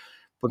something.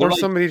 But or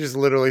somebody just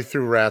literally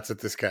threw rats at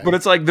this guy. But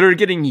it's like they're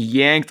getting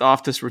yanked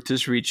off this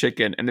rotisserie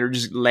chicken and they're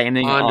just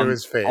landing onto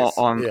his face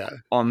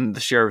on the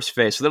sheriff's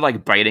face. So they're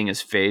like biting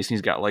his face and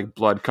he's got like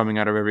blood coming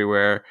out of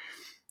everywhere.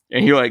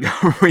 And he like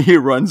he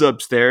runs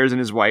upstairs and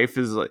his wife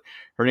is like,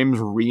 her name is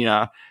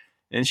Rena.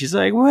 And she's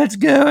like, "What's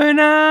going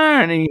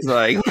on?" And he's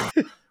like,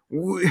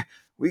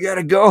 we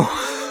gotta go.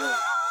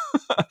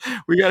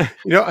 We gotta.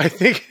 I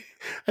think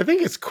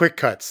it's quick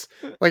cuts.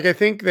 Like I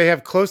think they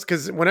have close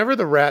because whenever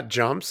the rat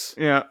jumps,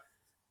 yeah,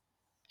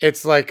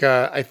 it's like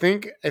I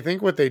think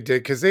what they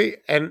did because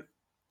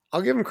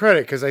I'll give them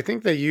credit because I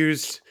think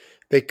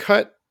they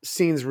cut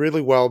scenes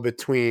really well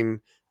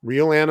between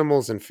real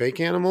animals and fake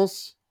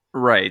animals.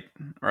 Right.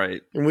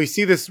 And we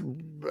see this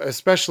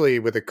especially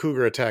with a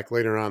cougar attack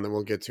later on that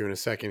we'll get to in a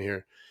second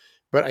here.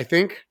 But I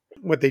think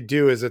what they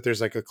do is that there's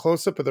like a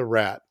close up of the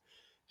rat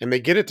and they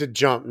get it to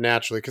jump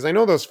naturally because I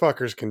know those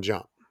fuckers can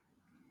jump.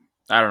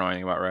 I don't know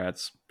anything about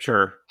rats.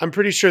 Sure. I'm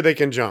pretty sure they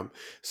can jump.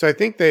 So I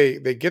think they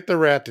get the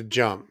rat to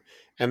jump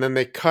and then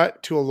they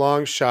cut to a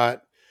long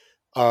shot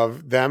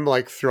of them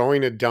like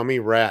throwing a dummy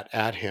rat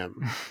at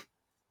him.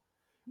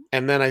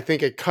 And then I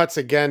think it cuts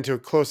again to a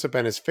close-up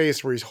on his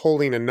face where he's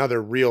holding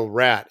another real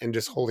rat and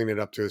just holding it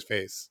up to his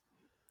face.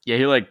 Yeah,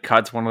 he like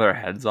cuts one of their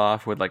heads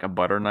off with like a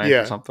butter knife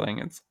or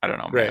something. I don't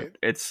know, man. Right.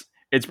 It's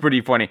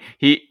pretty funny.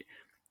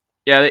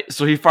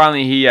 So he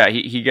finally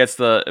he gets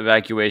the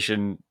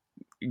evacuation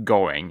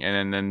going,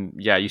 and then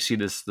you see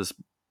this this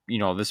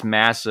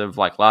massive,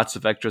 like lots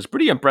of extras,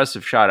 pretty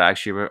impressive shot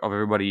actually of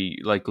everybody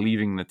like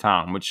leaving the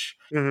town, which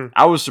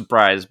I was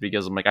surprised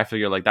because I'm like, I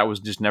figured like that was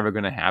just never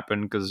going to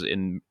happen because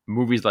in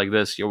movies like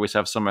this, you always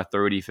have some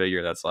authority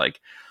figure that's like,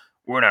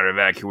 "We're not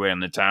evacuating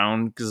the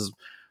town because,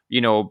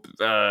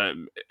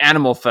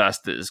 Animal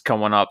Fest is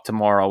coming up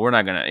tomorrow. We're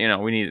not going to,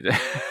 we need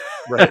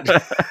right."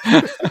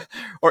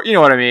 Or you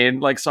know what I mean,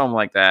 like something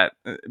like that.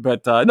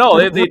 But no,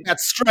 that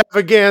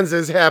extravaganza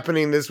is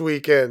happening this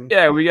weekend.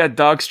 Yeah, we got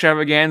dog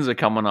extravaganza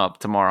coming up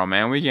tomorroh,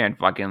 man. We can't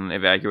fucking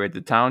evacuate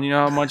the town. You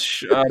know how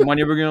much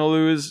money we're gonna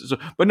lose.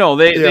 But no,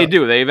 they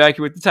do. They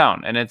evacuate the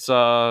town, and it's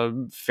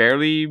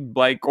fairly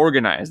like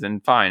organized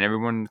and fine.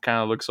 Everyone kind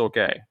of looks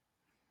okay.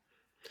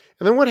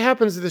 And then what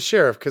happens to the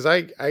sheriff? Because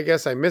I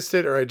guess I missed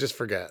it or I just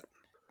forget.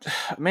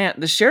 Man,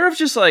 the sheriff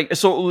just like,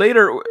 so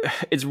later,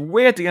 it's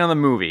way at the end of the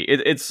movie.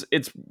 It's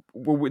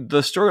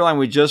the storyline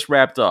we just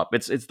wrapped up.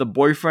 It's the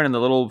boyfriend and the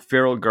little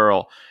feral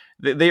girl.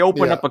 They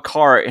open up a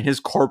car and his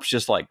corpse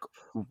just like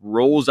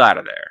rolls out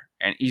of there,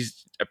 and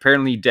he's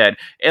apparently dead.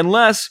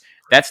 Unless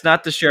that's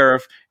not the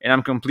sheriff, and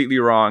I'm completely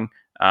wrong.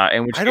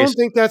 In which I don't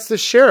think that's the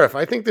sheriff.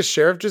 I think the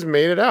sheriff just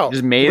made it out.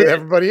 Just made it.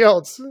 Everybody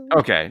else.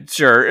 Okay,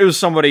 sure. It was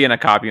somebody in a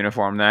cop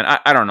uniform. Then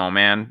I don't know,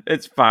 man.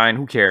 It's fine.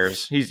 Who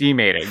cares? He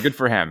made it. Good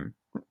for him.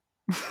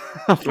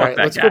 Right,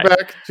 let's go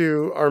back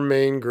to our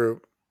main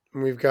group.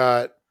 We've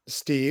got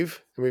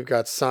Steve and we've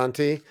got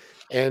Santi,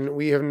 and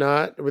we have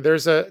not.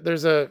 There's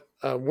a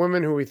a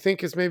woman who we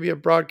think is maybe a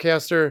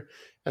broadcaster,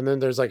 and then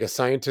there's like a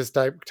scientist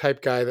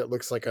type guy that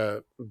looks like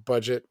a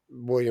budget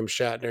William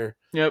Shatner.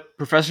 Yep,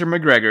 Professor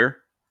McGregor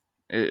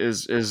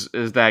is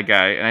that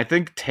guy, and I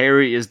think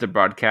Terry is the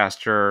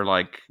broadcaster,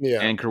 like Yeah.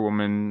 anchor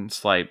woman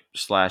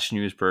slash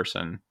news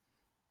person.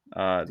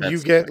 You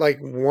That's get like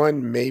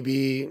one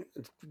maybe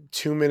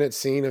 2 minute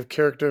scene of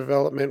character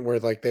development where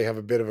like they have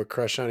a bit of a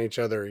crush on each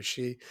other.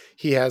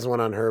 He has one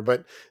on her,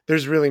 but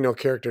there's really no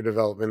character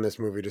development in this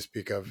movie to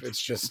speak of.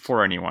 It's just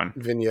for anyone,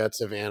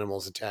 vignettes of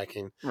animals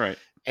attacking. right?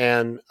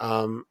 And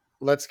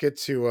let's get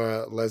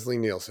to Leslie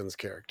Nielsen's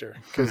character,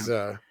 because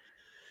The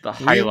we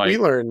highlight.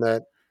 learned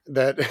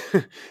that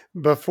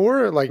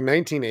before like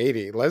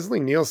 1980, Leslie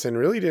Nielsen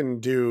really didn't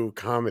do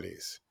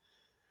comedies.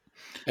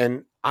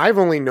 And I've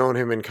only known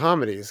him in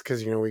comedies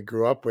because we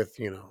grew up with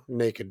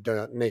Naked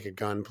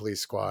Gun,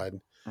 Police Squad,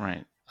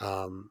 Right.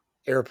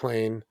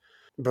 Airplane.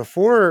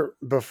 Before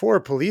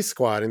Police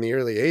Squad in the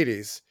early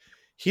 '80s,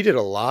 he did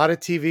a lot of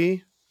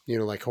TV.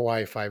 Like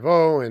Hawaii Five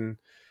O and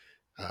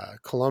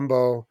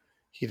Columbo.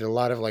 He did a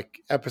lot of like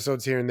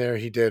episodes here and there.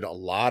 He did a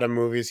lot of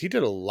movies. He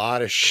did a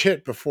lot of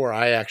shit before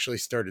I actually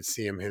started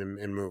seeing him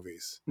in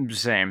movies.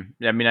 Same.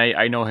 I mean,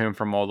 I know him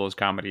from all those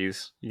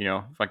comedies.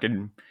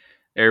 Fucking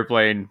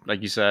Airplane,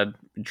 like you said,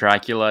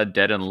 Dracula,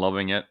 Dead and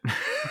Loving It.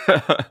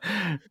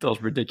 Those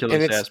And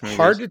ridiculous it's ass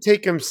hard movies. to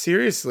take him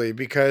seriously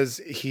because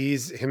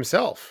he's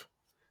himself,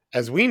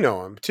 as we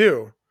know him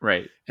too.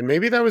 Right. And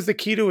maybe that was the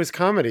key to his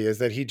comedy, is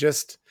that he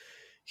just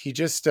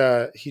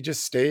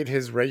stayed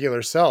his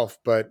regular self,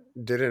 but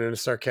did it in a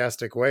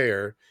sarcastic way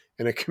or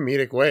in a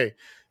comedic way.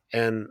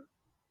 And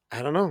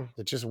I don't know,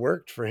 it just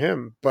worked for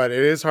him, but it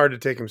is hard to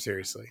take him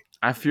seriously.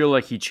 I feel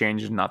like he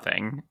changed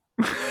nothing.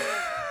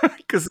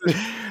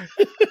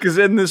 Because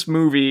in this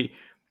movie,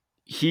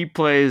 he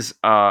plays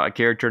a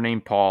character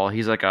named Paul.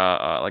 He's like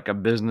a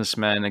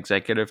businessman,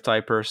 executive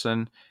type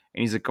person,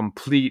 and he's a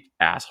complete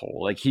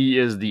asshole. Like he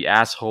is the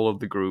asshole of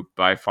the group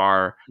by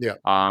far. Yeah.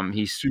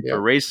 He's super Yeah.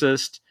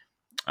 racist.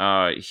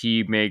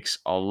 He makes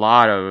a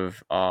lot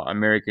of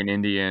American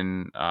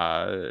Indian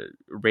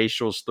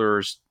racial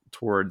slurs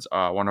towards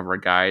one of our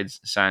guides,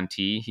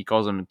 Santi. He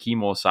calls him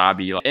Kimo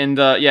Sabi. And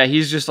yeah,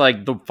 he's just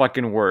like the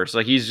fucking worst.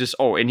 Like he's just,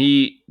 and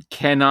he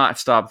cannot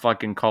stop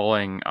fucking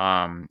calling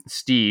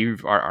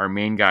Steve, our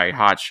main guy,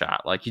 Hotshot.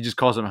 Like he just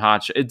calls him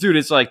Hotshot. Dude,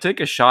 it's like take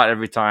a shot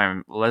every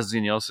time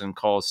Leslie Nielsen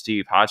calls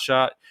Steve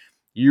Hotshot.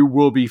 You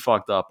will be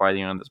fucked up by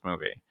the end of this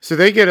movie. So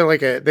they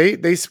get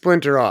they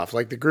splinter off.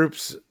 Like the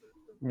groups,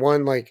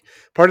 one like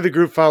part of the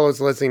group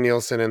follows Leslie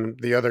Nielsen and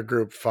the other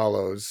group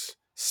follows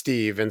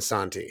Steve and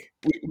Santi.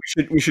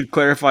 We should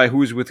clarify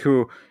who's with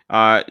who.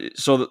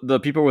 So the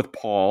people with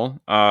Paul,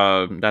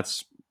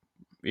 that's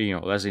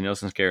Leslie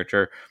Nielsen's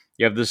character.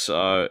 You have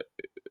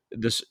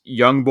this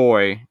young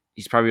boy.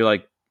 He's probably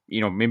like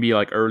maybe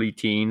like early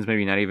teens,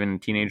 maybe not even a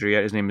teenager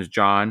yet. His name is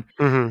John.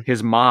 Mm-hmm.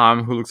 His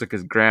mom, who looks like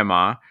his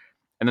grandma,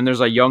 and then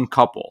there's a young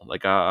couple,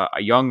 like a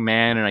young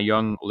man and a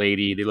young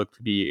lady. They look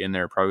to be in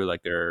their probably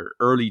like their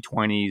early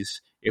 20s,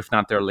 if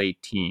not their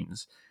late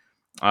teens.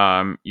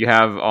 You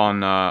have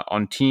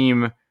on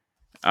team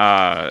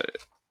uh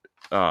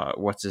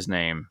what's his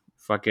name?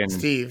 Fucking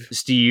Steve.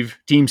 Steve.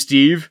 Team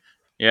Steve.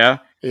 Yeah.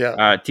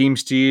 Yeah. Team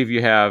Steve.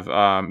 You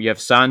have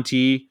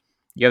Santi.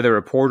 You have the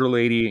reporter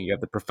lady. You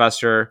have the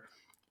professor.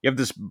 You have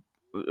this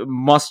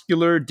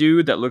muscular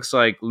dude that looks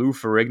like Lou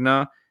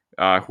Ferrigno,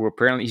 who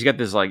apparently he's got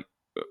this like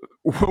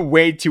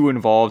way too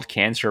involved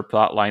cancer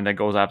plot line that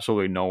goes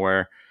absolutely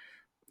nowhere.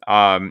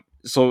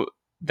 So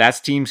that's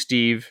Team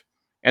Steve,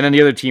 and then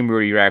the other team we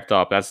already wrapped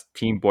up. That's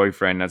Team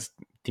Boyfriend. That's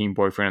Team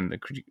Boyfriend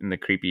and the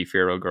creepy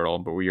feral girl.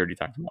 But we already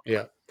talked about.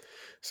 Yeah.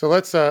 So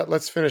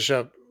let's finish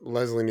up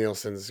Leslie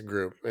Nielsen's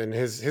group, and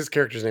his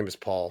character's name is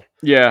Paul.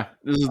 Yeah,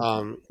 this is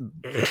Um,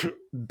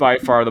 by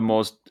far the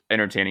most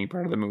entertaining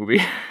part of the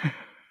movie.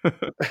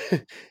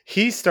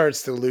 he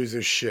starts to lose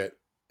his shit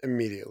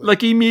immediately.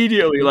 Like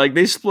immediately, like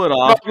they split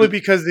off. Probably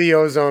because of the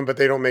ozone, but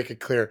they don't make it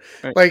clear.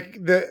 Right. Like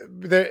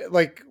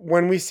like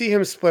when we see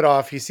him split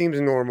off, he seems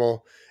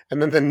normal,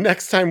 and then the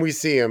next time we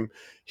see him,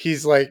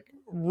 he's like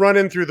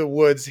running through the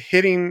woods,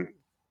 hitting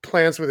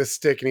plants with a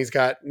stick, and he's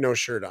got no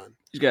shirt on.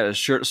 He's got a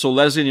shirt. So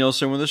Leslie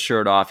Nielsen with his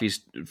shirt off. He's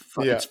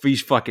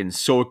fucking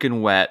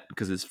soaking wet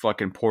because it's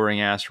fucking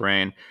pouring ass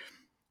rain.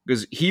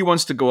 Because he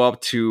wants to go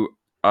up to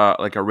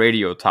like a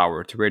radio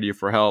tower to radio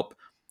for help,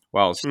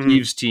 while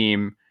Steve's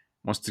team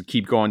wants to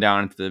keep going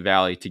down into the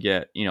valley to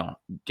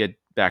get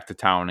back to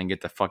town and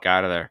get the fuck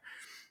out of there.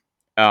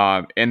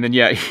 And then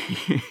yeah,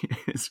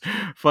 it's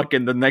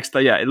fucking the next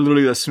day. Yeah,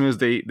 literally as soon as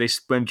they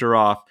splinter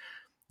off,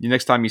 the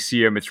next time you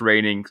see him, it's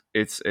raining.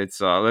 It's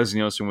Leslie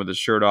Nielsen with his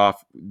shirt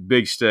off,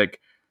 big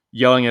stick,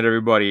 yelling at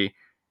everybody,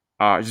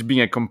 just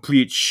being a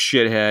complete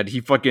shithead.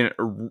 He fucking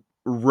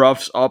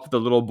roughs up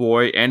the little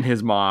boy and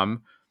his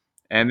mom,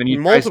 and then he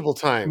multiple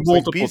times,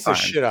 like beats the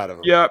times. shit out of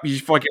him. Yeah, he's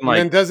fucking and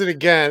then does it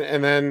again,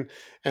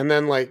 and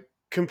then like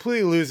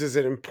completely loses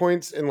it and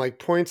points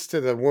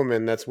to the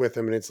woman that's with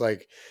him, and it's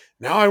like,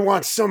 now I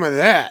want some of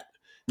that.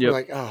 Yep.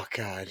 Like, oh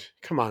god,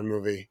 come on,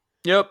 movie.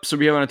 Yep. So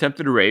we have an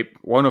attempted rape,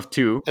 one of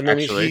two And then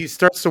actually. he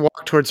starts to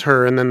walk towards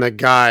her, and then the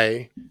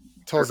guy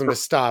tells him to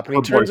stop. And he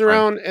Her turns boyfriend.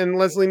 around, and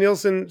Leslie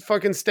Nielsen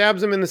fucking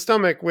stabs him in the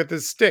stomach with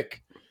his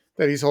stick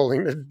that he's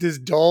holding, this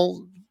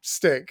dull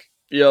stick.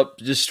 Yep.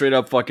 Just straight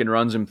up fucking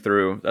runs him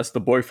through. That's the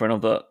boyfriend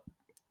of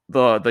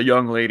the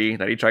young lady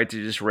that he tried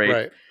to just rape.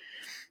 Right.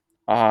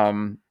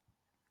 Um.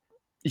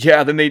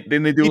 Yeah. Then they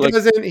do like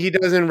He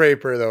doesn't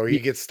rape her though. He he,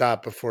 gets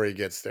stopped before he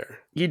gets there.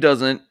 he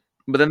doesn't.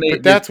 But then But they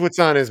that's what's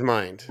on his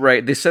mind.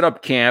 right. They set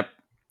up camp,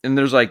 and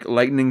there's like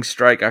lightning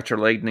strike after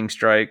lightning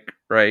strike,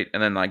 right?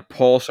 And then like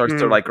Paul starts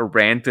to Mm. like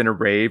rant and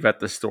rave at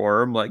the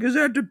storm, like, "Is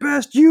that the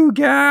best you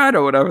got?"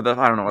 or whatever.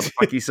 I don't know what the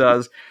fuck he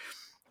says.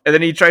 And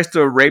then he tries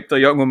to rape the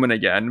young woman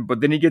again,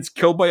 but then he gets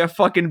killed by a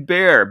fucking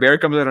bear. Bear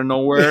comes out of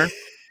nowhere,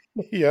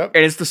 Yep.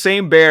 and it's the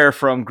same bear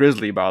from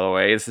Grizzly, by the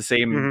way. It's the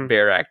same Hmm.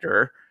 bear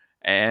actor,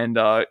 and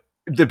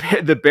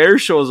the bear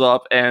shows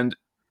up, and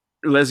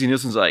Leslie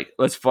Nielsen's like,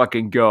 "Let's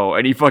fucking go,"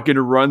 and he fucking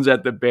runs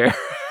at the bear.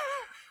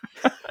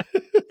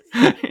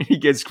 He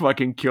gets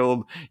fucking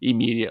killed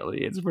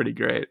immediately. It's pretty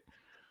great.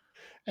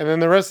 And then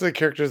the rest of the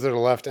characters that are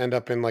left end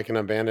up in like an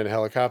abandoned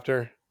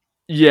helicopter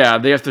Yeah,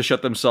 they have to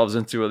shut themselves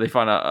into it. They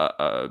find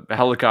a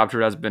helicopter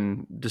that's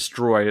been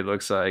destroyed. It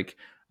looks like,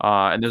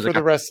 and there's for like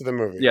the a rest of the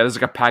movie. yeah, there's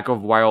like a pack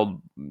of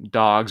wild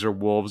dogs or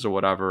wolves or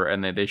whatever,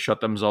 and they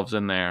shut themselves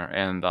in there.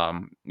 And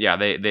yeah,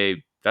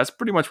 they that's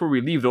pretty much where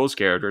we leave those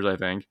characters, I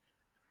think.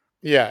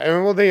 Yeah,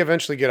 and well, they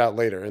eventually get out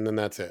later, and then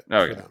that's it for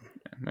Okay, them.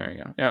 there you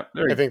go. Yeah,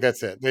 there I you go. think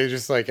that's it. They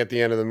just like at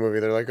the end of the movie,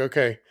 they're like,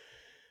 okay,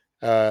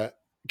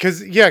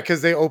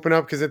 because they open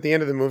up because at the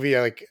end of the movie,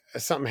 like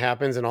something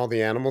happens and all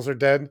the animals are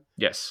dead,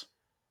 Yes,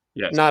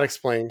 yes, not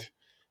explained,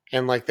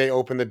 and like they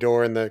open the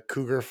door and the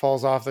cougar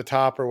falls off the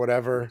top or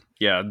whatever,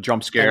 yeah.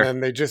 Jump and scare. then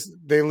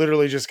they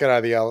literally just get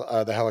out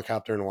of the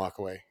helicopter and walk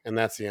away, and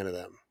that's the end of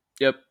them.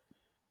 Yep,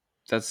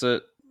 that's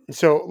it.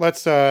 So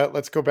let's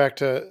go back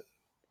to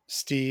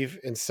Steve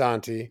and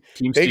Santi.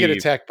 Team They get Steve.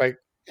 attacked by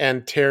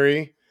and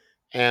Terry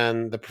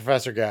and the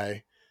professor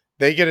guy.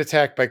 They get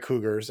attacked by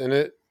cougars, and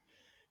it's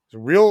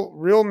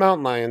real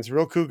mountain lions,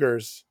 real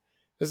cougars.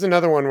 There's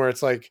another one where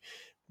it's like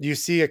you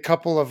see a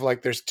couple of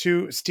like there's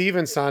two Steve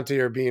and Santi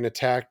are being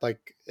attacked like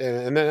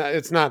and then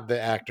it's not the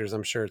actors.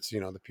 I'm sure it's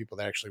the people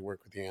that actually work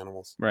with the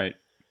animals. Right.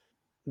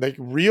 Like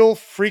real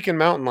freaking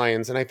mountain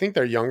lions, and I think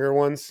they're younger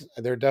ones.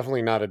 They're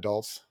definitely not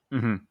adults.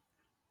 Mm-hmm.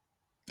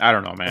 I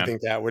don't know, I man.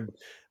 think that would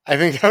I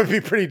think that would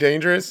be pretty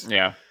dangerous.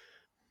 Yeah.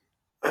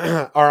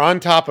 Are on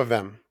top of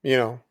them.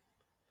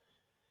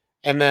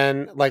 And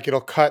then like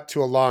it'll cut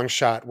to a long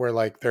shot where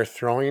like they're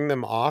throwing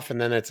them off and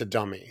then it's a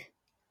dummy.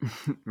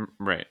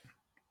 Right.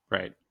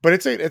 Right. But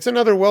it's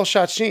another well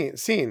shot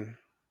scene.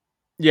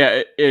 Yeah,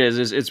 it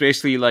is. It's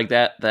basically like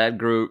that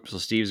group. So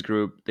Steve's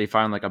group, they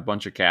find like a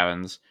bunch of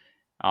cabins,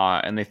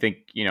 and they think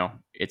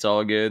it's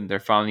all good. They're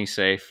finally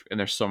safe. And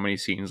there's so many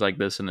scenes like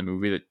this in the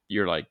movie that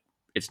you're like,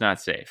 it's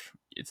not safe.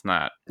 It's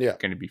not Yeah.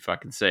 going to be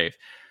fucking safe.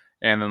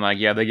 And then like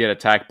yeah, they get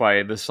attacked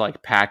by this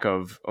like pack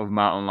of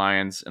mountain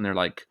lions, and they're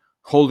like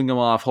holding them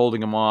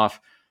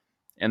off,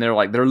 and they're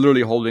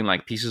literally holding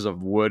like pieces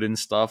of wood and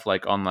stuff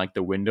like on like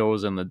the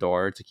windows and the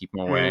door to keep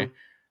them away. Mhm.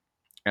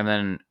 And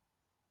then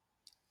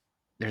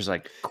there's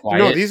like No,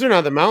 quiet these are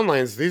not the mountain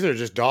lions. These are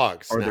just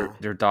dogs or now.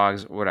 their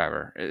dogs,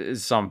 whatever.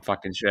 It's some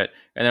fucking shit.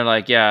 And they're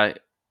like, yeah,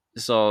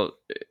 so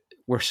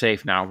we're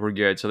safe now. We're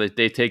good. So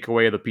they take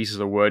away the pieces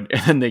of wood,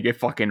 and then they get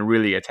fucking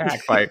really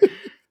attacked by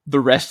the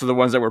rest of the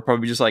ones that were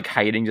probably just like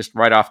hiding just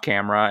right off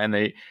camera. And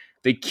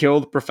they kill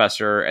the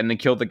professor, and they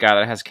kill the guy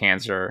that has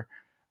cancer.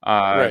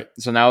 Right.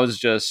 So now it's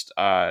just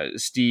Steve,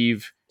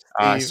 Steve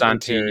and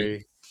Santi,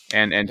 Terry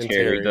and and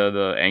Terry, Terry.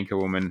 the anchor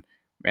woman,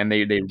 and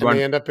they And run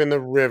they end up in the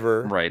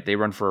river. right. They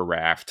run for a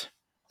raft.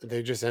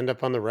 They just end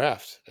up on the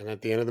raft. And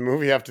at the end of the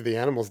movie, after the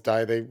animals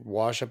die, they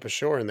wash up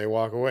ashore and they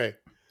walk away.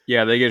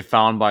 Yeah, they get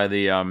found by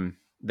the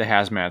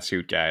hazmat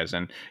suit guys,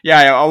 and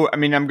yeah, I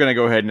mean, I'm gonna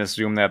go ahead and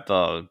assume that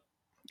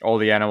all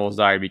the animals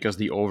died because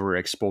the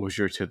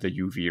overexposure to the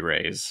UV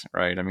rays,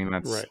 right? I mean,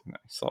 that's Right.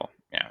 so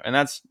yeah, and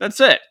that's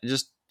it. It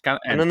just kind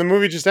of And ends, then the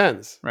movie just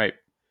ends. right?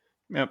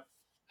 Yep.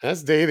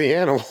 That's Day of the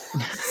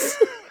Animals.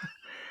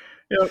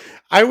 Yep.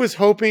 I was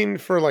hoping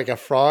for like a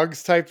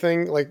frogs type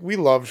thing. Like we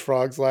loved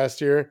frogs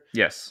last year.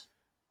 Yes.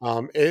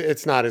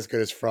 It's not as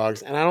good as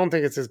frogs, and I don't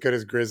think it's as good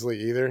as Grizzly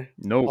either.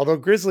 Nope. Although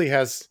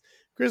Grizzly's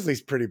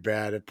pretty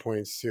bad at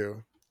points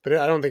too, but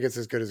I don't think it's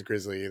as good as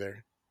Grizzly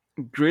either.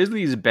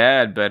 Grizzly's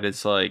bad, but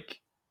it's like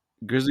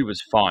Grizzly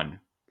was fun.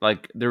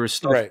 Like there was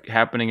stuff Right.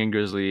 happening in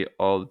Grizzly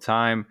all the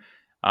time.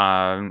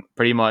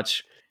 Pretty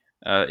much,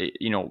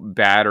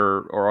 bad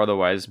or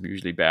otherwise,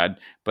 usually bad.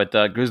 But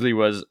Grizzly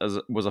was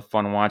a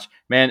fun watch.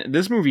 Man,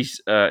 this movie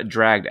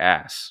dragged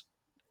ass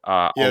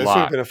a Yeah, this would have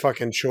lot. been a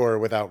fucking chore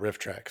without riff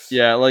tracks.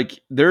 Yeah, like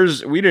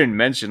we didn't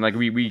mention like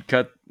we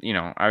cut.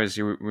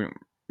 Obviously we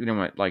didn't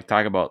want like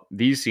talk about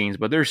these scenes,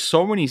 but there's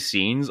so many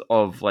scenes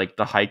of like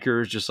the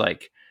hikers just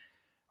like,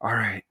 all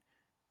right,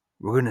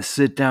 we're gonna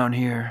sit down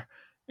here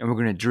and we're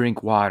gonna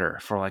drink water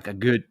for like a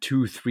good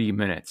 2-3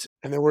 minutes.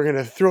 And then we're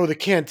gonna throw the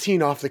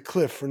canteen off the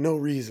cliff for no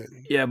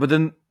reason. Yeah, but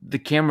then the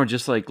camera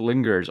just like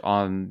lingers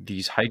on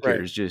these Right.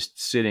 hikers just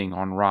sitting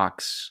on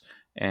rocks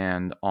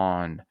and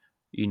on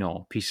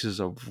pieces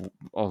of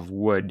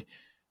wood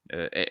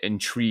and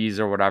trees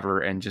or whatever,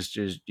 and just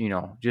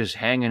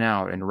hanging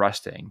out and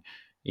resting.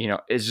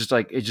 It's just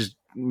like it just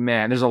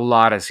man. There's a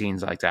lot of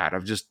scenes like that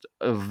of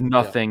Yeah.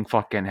 nothing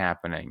fucking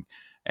happening,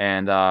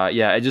 and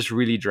yeah, it just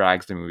really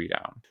drags the movie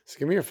down. So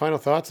give me your final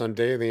thoughts on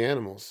Day of the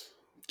Animals.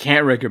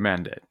 Can't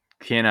recommend it.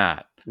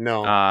 Cannot.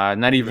 No.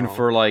 Not even No.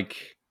 for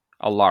like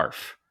a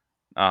larf.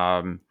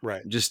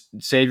 Right. Just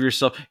save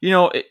yourself.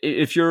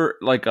 If you're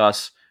like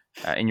us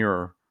and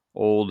you're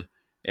old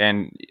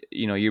and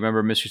you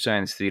remember Mystery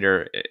Science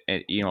Theater,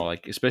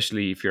 like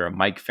especially if you're a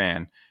Mike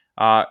fan,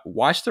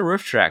 watch the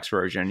Riff Tracks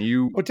version.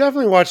 Oh,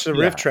 definitely watch the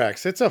riff Yeah,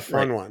 tracks. It's a right.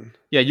 fun one.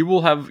 Yeah,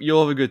 you'll have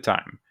a good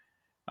time.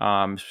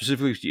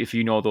 Specifically if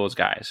you know those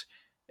guys.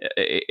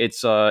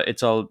 It's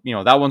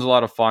that one's a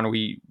lot of fun.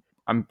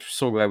 I'm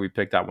so glad we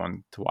picked that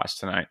one to watch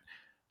tonight.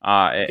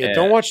 Yeah,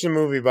 don't watch the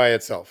movie by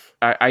itself.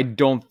 I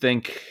don't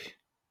think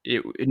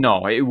it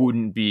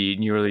wouldn't be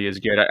nearly as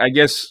good. I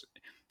guess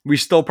we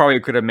still probably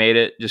could have made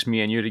it just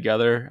me and you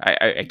together.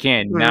 I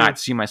can't not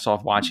see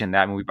myself watching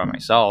that movie by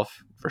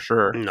myself for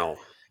sure, No.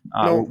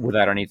 No.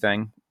 without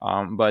anything.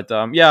 But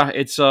yeah,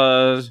 it's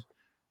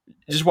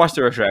just watch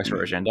the Riff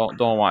version.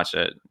 Don't watch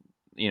it,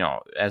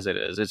 as it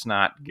is. It's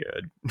not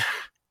good.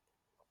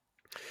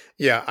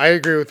 Yeah, I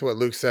agree with what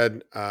Luke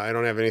said. I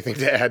don't have anything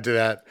to add to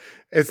that.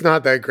 It's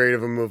not that great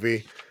of a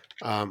movie.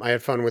 I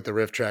had fun with the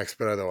riff tracks,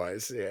 but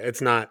otherwise, yeah,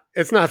 it's not.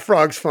 It's not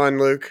frogs fun,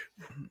 Luke.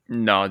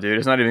 No, dude,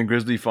 it's not even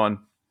Grizzly fun.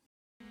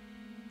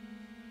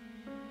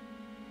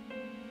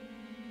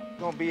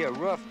 Gonna be a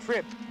rough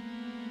trip.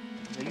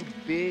 Are you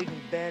big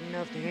and bad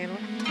enough to handle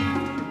it?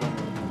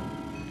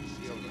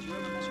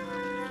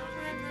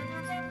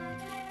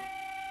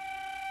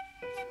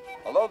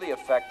 Although the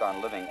effect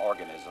on living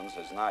organisms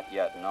is not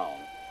yet known,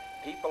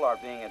 people are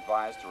being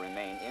advised to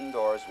remain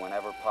indoors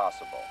whenever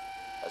possible,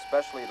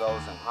 especially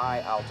those in high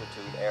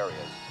altitude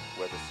areas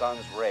where the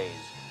sun's rays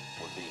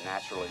would be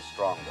naturally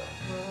stronger.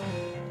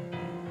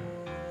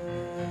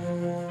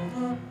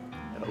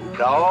 Hello,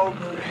 dog.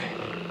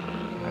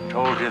 I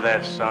told you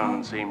that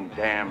sun seemed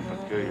damn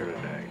peculiar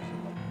today.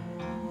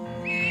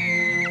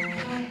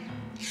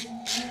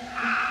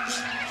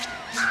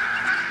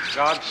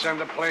 God send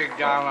a plague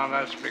down on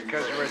us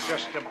because we're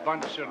just a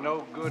bunch of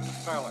no good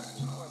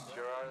fellas.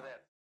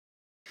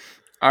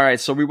 All right,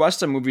 so we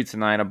watched a movie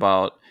tonight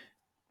about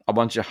a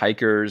bunch of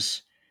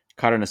hikers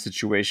caught in a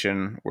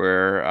situation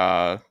where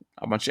a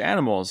bunch of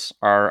animals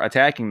are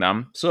attacking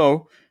them.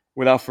 So,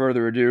 without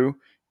further ado,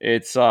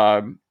 it's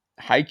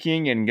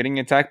hiking and getting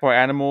attacked by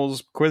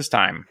animals quiz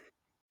time.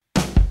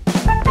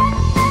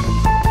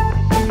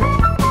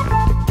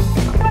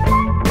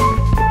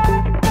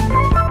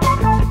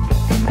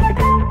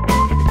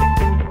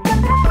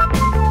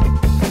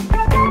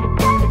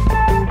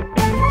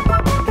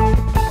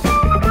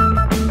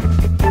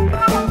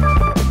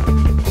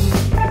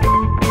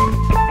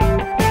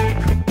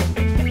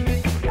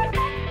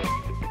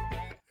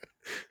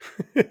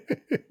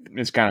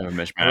 It's kind of a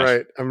mishmash. All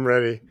right, I'm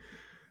ready.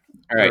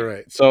 All right. All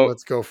right, So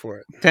let's go for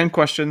it. 10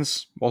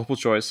 questions, multiple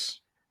choice.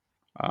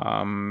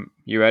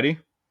 You ready?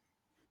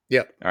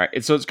 Yep. All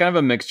right. So it's kind of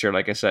a mixture,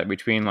 like I said,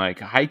 between like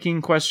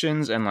hiking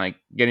questions and like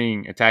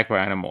getting attacked by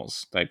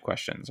animals type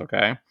questions.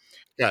 Okay.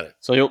 Got it.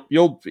 So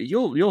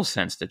you'll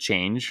sense the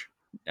change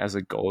as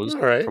it goes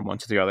All right. from one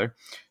to the other.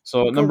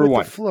 So Go number with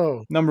one. the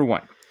flow. Number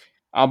one.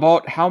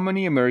 About how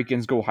many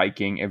Americans go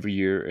hiking every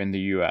year in the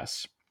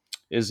U.S.?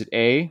 Is it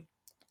A,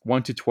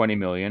 1 to 20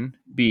 million,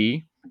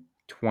 B,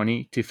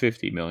 20 to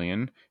 50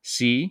 million,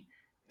 C,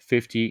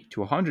 50 to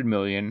 100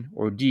 million,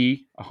 or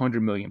D,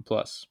 100 million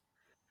plus?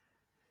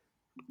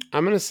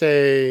 I'm gonna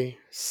say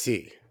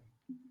C.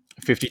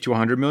 50 to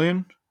 100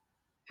 million?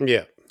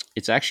 Yeah.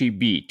 It's actually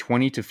B,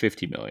 20 to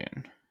 50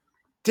 million.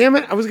 Damn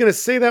it! I was gonna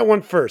say that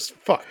one first.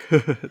 Fuck.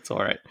 It's all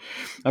right.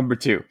 Number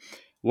two.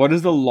 What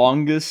is the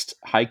longest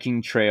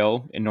hiking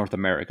trail in North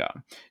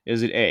America?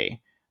 Is it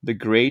A, the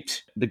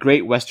Great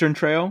Western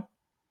Trail,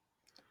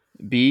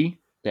 B,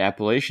 the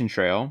Appalachian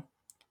Trail,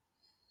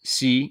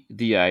 C,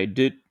 the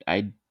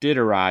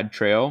Iditarod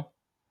Trail,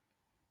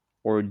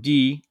 or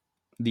D,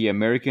 the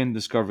American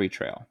Discovery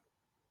Trail?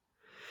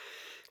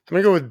 I'm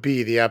gonna go with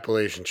B, the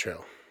Appalachian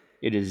Trail.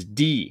 It is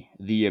D,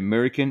 the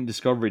American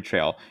Discovery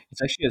Trail.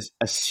 It's actually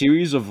a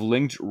series of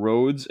linked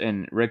roads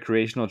and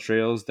recreational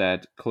trails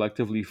that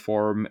collectively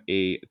form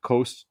a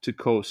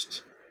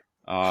coast-to-coast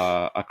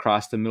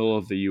across the middle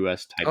of the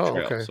U.S. type Oh,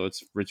 trail. okay. So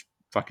it's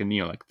fucking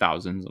like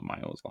thousands of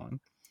miles long.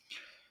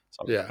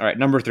 So, Yeah. All right,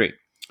 number three.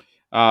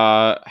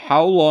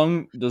 How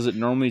long does it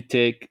normally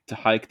take to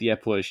hike the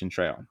Appalachian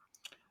Trail?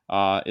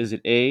 Is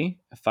it A,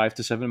 5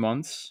 to 7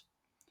 months?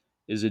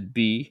 Is it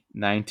B,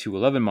 9 to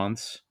 11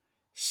 months?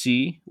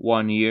 C,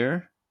 1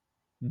 year?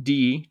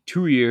 D,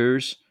 2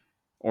 years?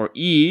 Or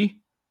E,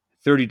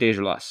 30 days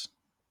or less?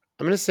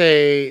 I'm going to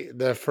say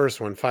the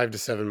first one, 5 to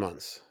 7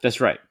 months. That's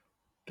right.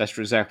 That's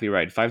exactly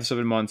right. 5 to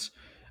 7 months.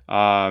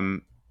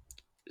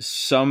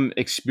 Some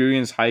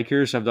experienced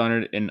hikers have done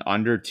it in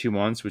under 2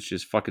 months, which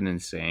is fucking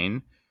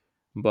insane.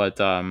 But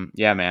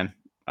yeah, man,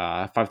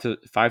 5 to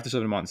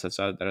 7 months.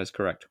 That is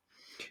correct.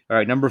 All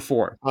right, number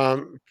 4.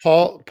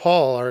 Paul,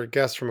 our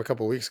guest from a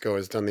couple weeks ago,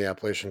 has done the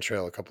Appalachian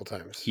Trail a couple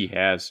times. He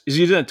has. Is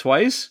he done it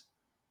twice?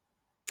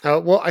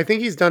 Well, I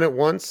think he's done it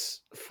once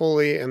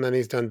fully, and then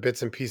he's done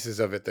bits and pieces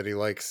of it that he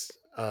likes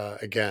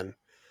again.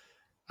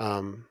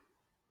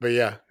 But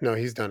yeah, no,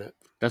 he's done it.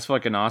 That's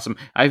fucking awesome.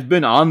 I've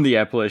been on the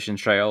Appalachian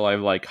Trail. I've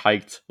like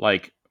hiked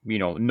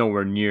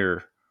nowhere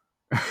near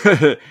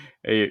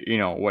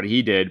what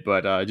he did,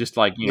 but just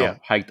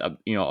hiked up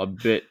a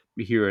bit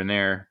here and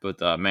there.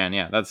 But man,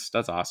 yeah, that's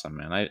awesome,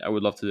 man. I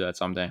would love to do that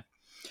someday.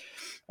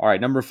 All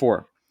right, number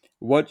 4.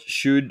 What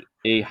should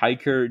a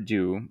hiker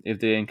do if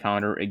they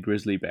encounter a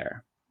grizzly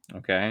bear?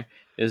 Okay,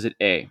 is it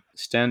A,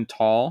 stand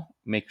tall,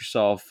 make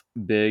yourself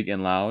big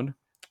and loud?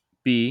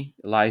 B,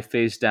 lie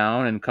face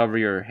down and cover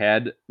your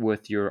head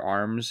with your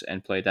arms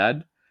and play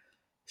dead?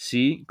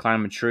 C,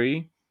 climb a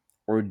tree?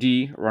 Or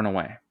D, run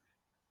away?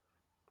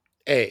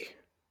 A.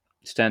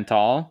 Stand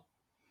tall.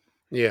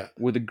 Yeah.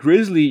 With a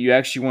grizzly, you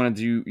actually want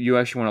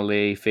to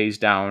lay face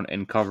down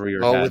and cover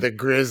your head. Oh, with a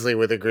grizzly.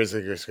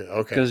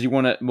 Okay. Because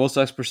most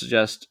experts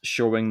suggest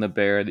showing the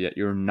bear that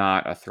you're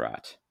not a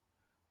threat.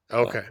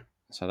 Okay.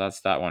 So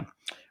that's that one.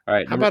 All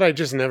right. How about I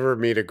just never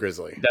meet a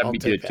grizzly? That'd be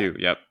good too.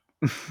 Yep.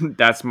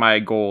 That's my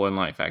goal in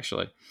life,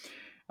 actually.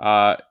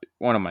 One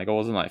of my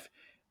goals in life.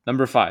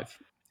 Number 5.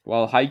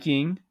 While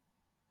hiking,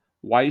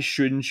 why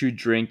shouldn't you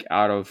drink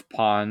out of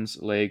ponds,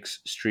 lakes,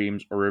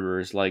 streams, or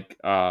rivers like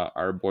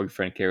our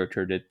boyfriend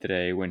character did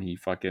today when he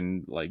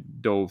fucking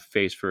dove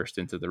face first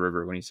into the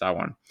river when he saw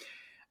one?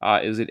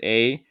 Is it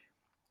A,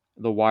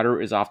 the water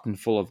is often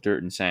full of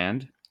dirt and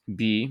sand?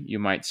 B, you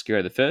might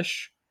scare the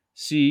fish?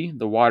 C,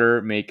 the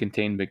water may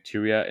contain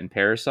bacteria and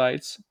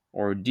parasites?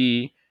 Or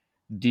D,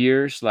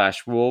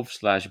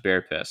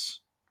 deer/wolf/bear piss?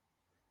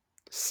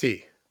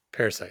 C,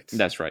 parasites.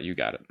 That's right. You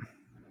got it.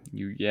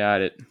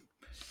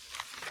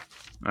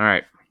 All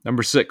right.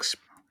 Number 6.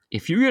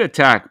 If you get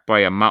attacked by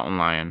a mountain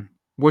lion,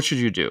 what should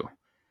you do?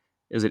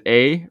 Is it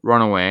A,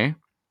 run away?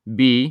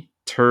 B,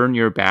 turn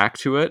your back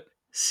to it?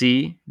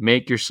 C,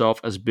 make yourself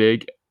as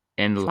big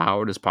and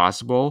loud as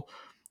possible?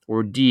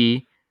 Or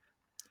D,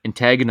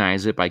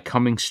 antagonize it by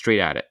coming straight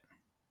at it?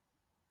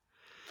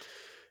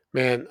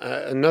 Man,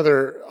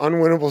 another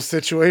unwinnable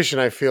situation,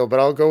 I feel, but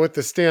I'll go with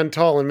the stand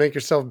tall and make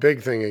yourself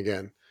big thing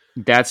again.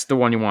 That's the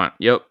one you want.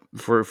 Yep.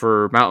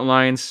 For mountain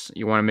lions,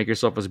 you want to make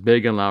yourself as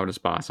big and loud as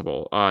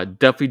possible.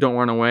 Definitely don't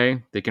run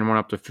away. They can run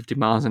up to 50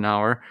 miles an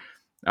hour.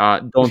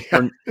 Don't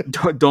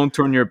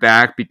turn your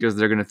back because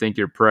they're gonna think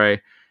you're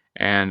prey.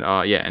 And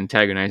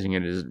antagonizing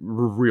it is a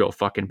real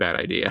fucking bad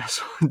idea.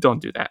 So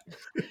don't do that.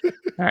 All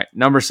right,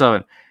 number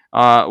 7.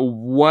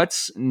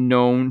 What's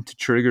known to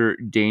trigger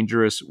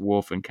dangerous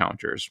wolf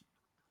encounters?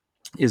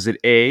 Is it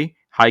A,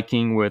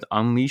 hiking with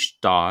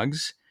unleashed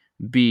dogs?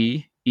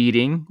 B,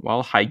 eating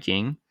while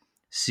hiking?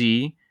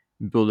 C,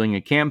 building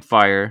a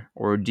campfire?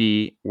 Or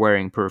D,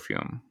 wearing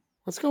perfume?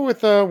 Let's go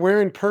with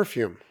wearing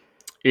perfume.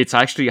 It's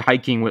actually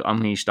hiking with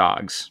unleashed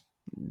dogs.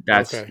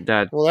 That's okay.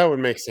 that. Well, that would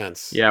make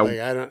sense. Yeah.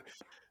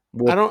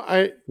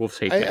 Wolves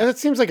hate that. That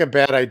seems like a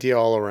bad idea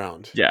all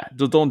around. Yeah.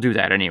 Don't do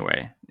that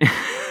anyway.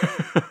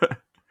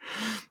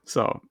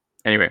 So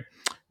anyway,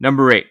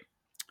 number 8.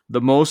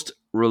 The most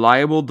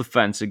reliable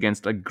defense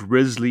against a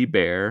grizzly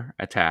bear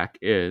attack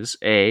is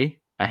A,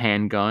 a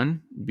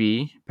handgun,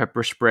 B,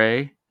 pepper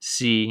spray,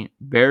 C,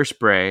 bear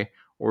spray,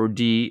 or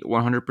D,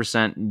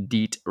 100%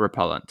 DEET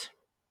repellent?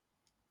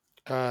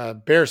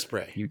 Bear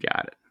spray. You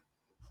got it.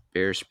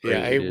 Bear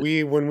spray.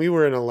 Yeah, when we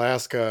were in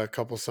Alaska a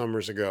couple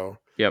summers ago.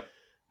 Yep.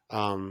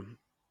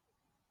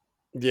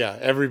 Yeah,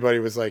 everybody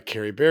was like,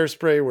 carry bear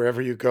spray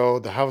wherever you go.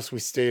 The house we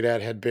stayed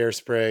at had bear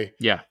spray.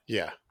 Yeah.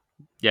 Yeah.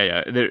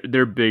 Yeah.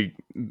 They're big.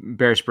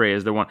 Bear spray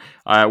is the one.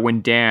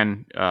 When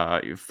Dan,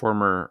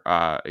 former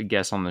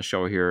guest on the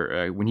show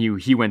here, when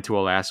he went to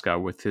Alaska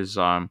with his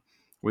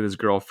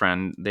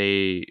girlfriend,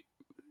 they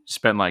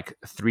spent like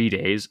 3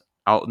 days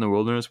out in the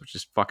wilderness, which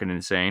is fucking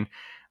insane.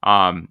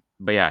 But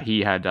yeah, he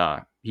had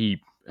a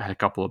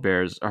couple of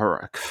bears,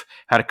 or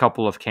had a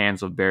couple of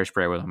cans of bear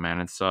spray with him,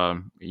 man. It's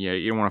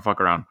you don't want to fuck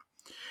around.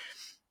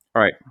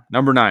 All right,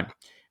 number 9.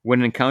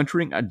 When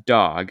encountering a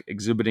dog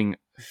exhibiting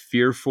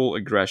fearful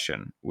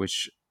aggression,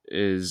 which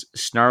is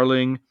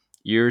snarling,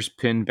 ears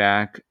pinned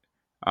back,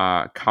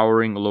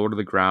 cowering low to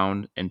the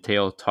ground, and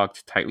tail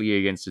tucked tightly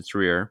against its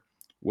rear,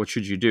 what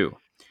should you do?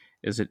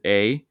 Is it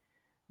A,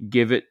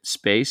 give it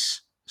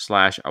space /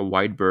 a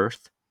wide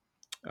berth?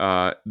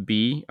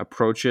 B,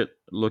 approach it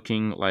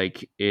looking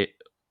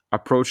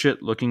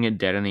it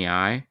dead in the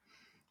eye?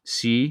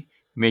 C,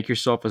 make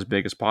yourself as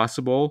big as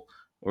possible?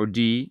 Or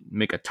D,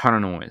 make a ton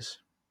of noise?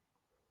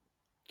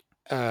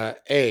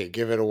 A,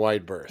 give it a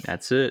wide berth.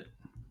 That's it.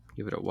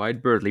 Give it a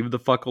wide berth. Leave it the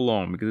fuck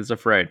alone because it's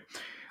afraid.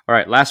 All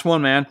right, last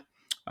one, man.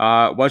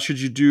 What should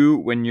you do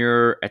when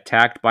you're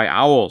attacked by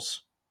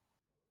owls?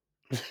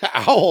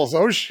 Owls.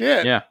 Oh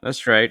shit. Yeah,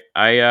 that's right.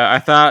 I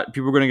thought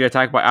people were gonna get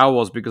attacked by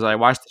owls because I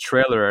watched the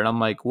trailer and I'm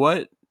like,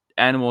 what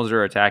animals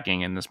are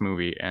attacking in this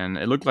movie? And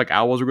it looked like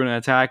owls were gonna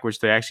attack, which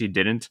they actually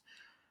didn't.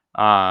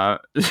 So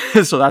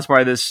that's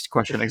why this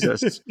question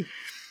exists.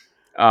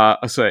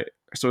 So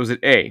is it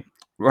A,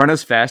 run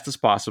as fast as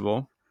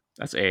possible?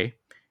 That's A.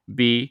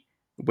 B,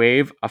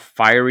 wave a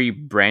fiery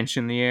branch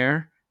in the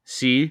air.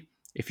 C,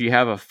 if you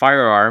have a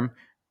firearm,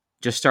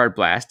 just start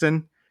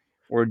blasting.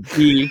 Or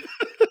D,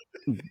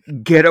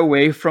 get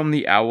away from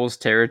the owl's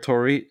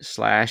territory /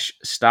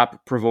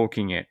 stop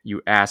provoking it,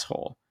 you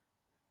asshole.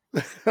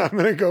 I'm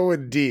gonna go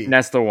with D. And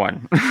that's the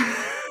one.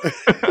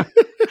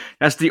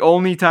 That's the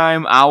only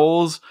time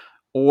owls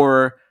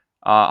or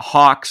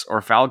hawks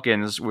or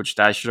falcons, which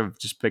I should have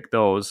just picked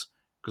those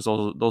because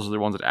those are the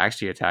ones that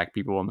actually attack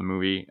people in the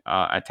movie.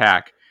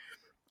 Attack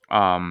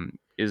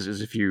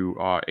is if you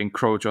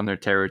encroach on their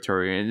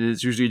territory, and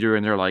it's usually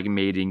during their like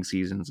mating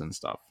seasons and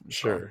stuff.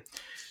 Sure.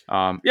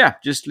 So, yeah,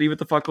 just leave it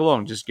the fuck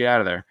alone. Just get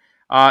out of there.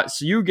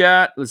 So you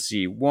got, let's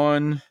see,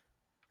 1,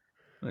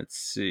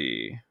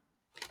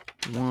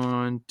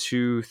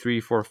 2,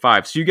 3, 4,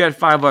 5. So you get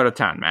 5 out of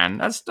 10, man.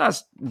 That's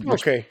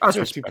Okay. That's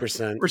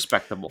 50%.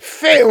 respectable.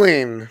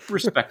 Failing.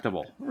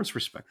 Respectable. It's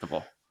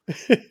respectable.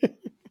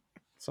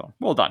 So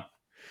well done.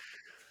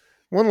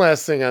 One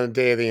last thing on the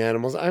Day of the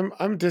Animals.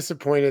 I'm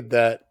disappointed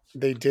that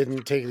they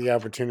didn't take the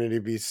opportunity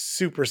to be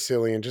super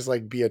silly and just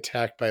like be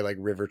attacked by like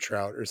river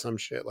trout or some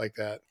shit like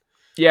that.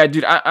 Yeah,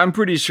 dude, I'm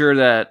pretty sure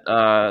that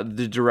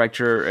the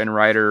director and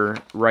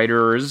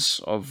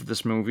writers of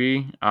this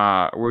movie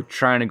were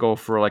trying to go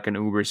for like an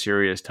uber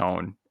serious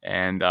tone,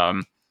 and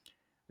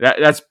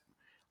that's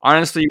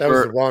honestly That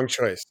was the wrong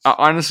choice.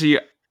 honestly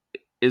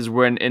is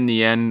when in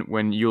the end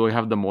when you'll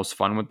have the most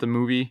fun with the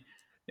movie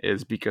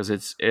is because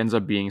it ends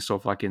up being so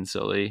fucking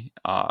silly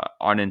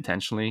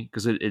unintentionally,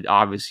 because it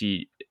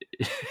obviously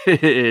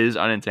is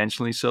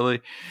unintentionally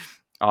silly.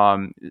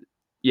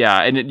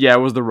 Yeah, and it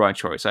was the wrong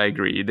choice. I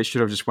agree. They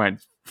should have just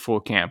went full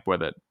camp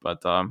with it.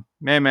 But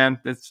man,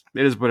 it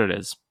is what it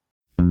is.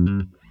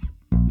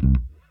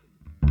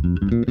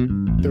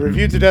 The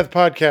Review to Death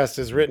podcast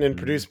is written and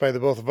produced by the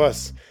both of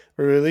us.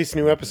 We release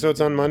new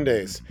episodes on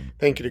Mondays.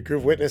 Thank you to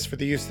Groove Witness for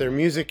the use of their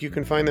music. You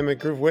can find them at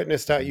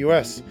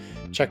groovewitness.us.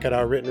 Check out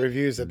our written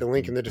reviews at the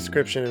link in the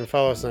description and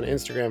follow us on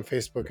Instagram,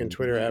 Facebook, and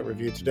Twitter at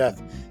Review to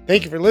Death.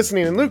 Thank you for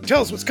listening. And Luke,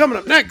 tell us what's coming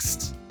up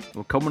next.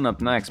 Well, coming up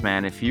next,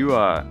 man, if you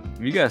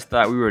guys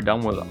thought we were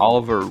done with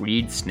Oliver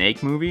Reed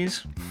snake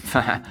movies,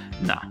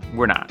 no,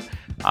 we're not.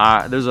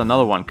 There's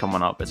another one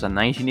coming up. It's a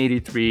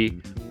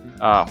 1983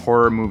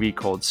 horror movie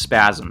called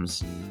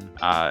Spasms.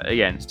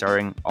 Again,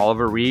 starring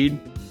Oliver Reed,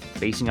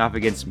 facing off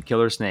against some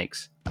killer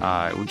snakes.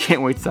 We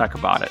can't wait to talk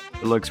about it.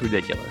 It looks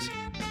ridiculous.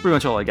 Pretty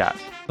much all I got.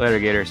 Later,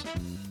 Gators.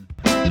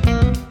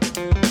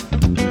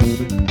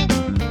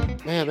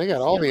 Man, they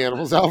got all the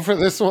animals out for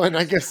this one.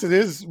 I guess it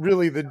is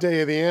really the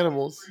Day of the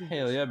Animals.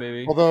 Hell yeah,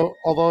 baby.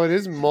 Although it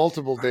is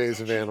multiple days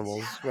of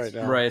animals right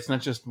now. Right, it's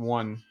not just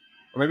one.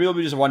 Or maybe it'll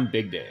be just one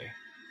big day.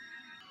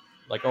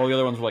 Like all the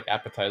other ones were like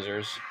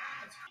appetizers.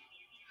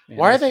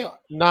 Why are they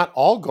not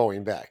all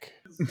going back?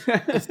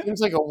 It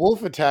seems like a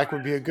wolf attack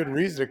would be a good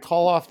reason to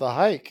call off the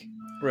hike.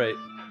 Right.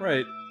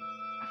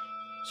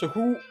 So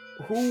who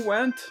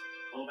went?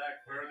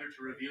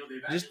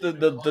 Just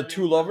the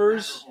two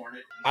lovers?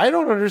 I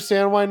don't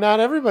understand why not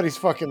everybody's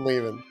fucking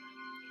leaving.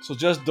 So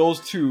just those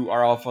two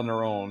are off on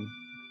their own.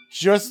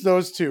 Just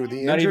those two.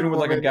 The Not injured even with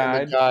like a woman and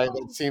guide? the guy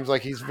that seems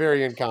like he's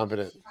very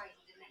incompetent.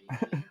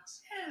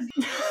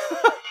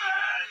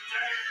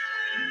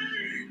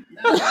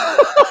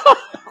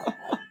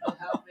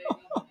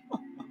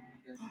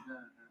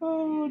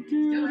 Oh,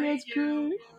 dude, that's great.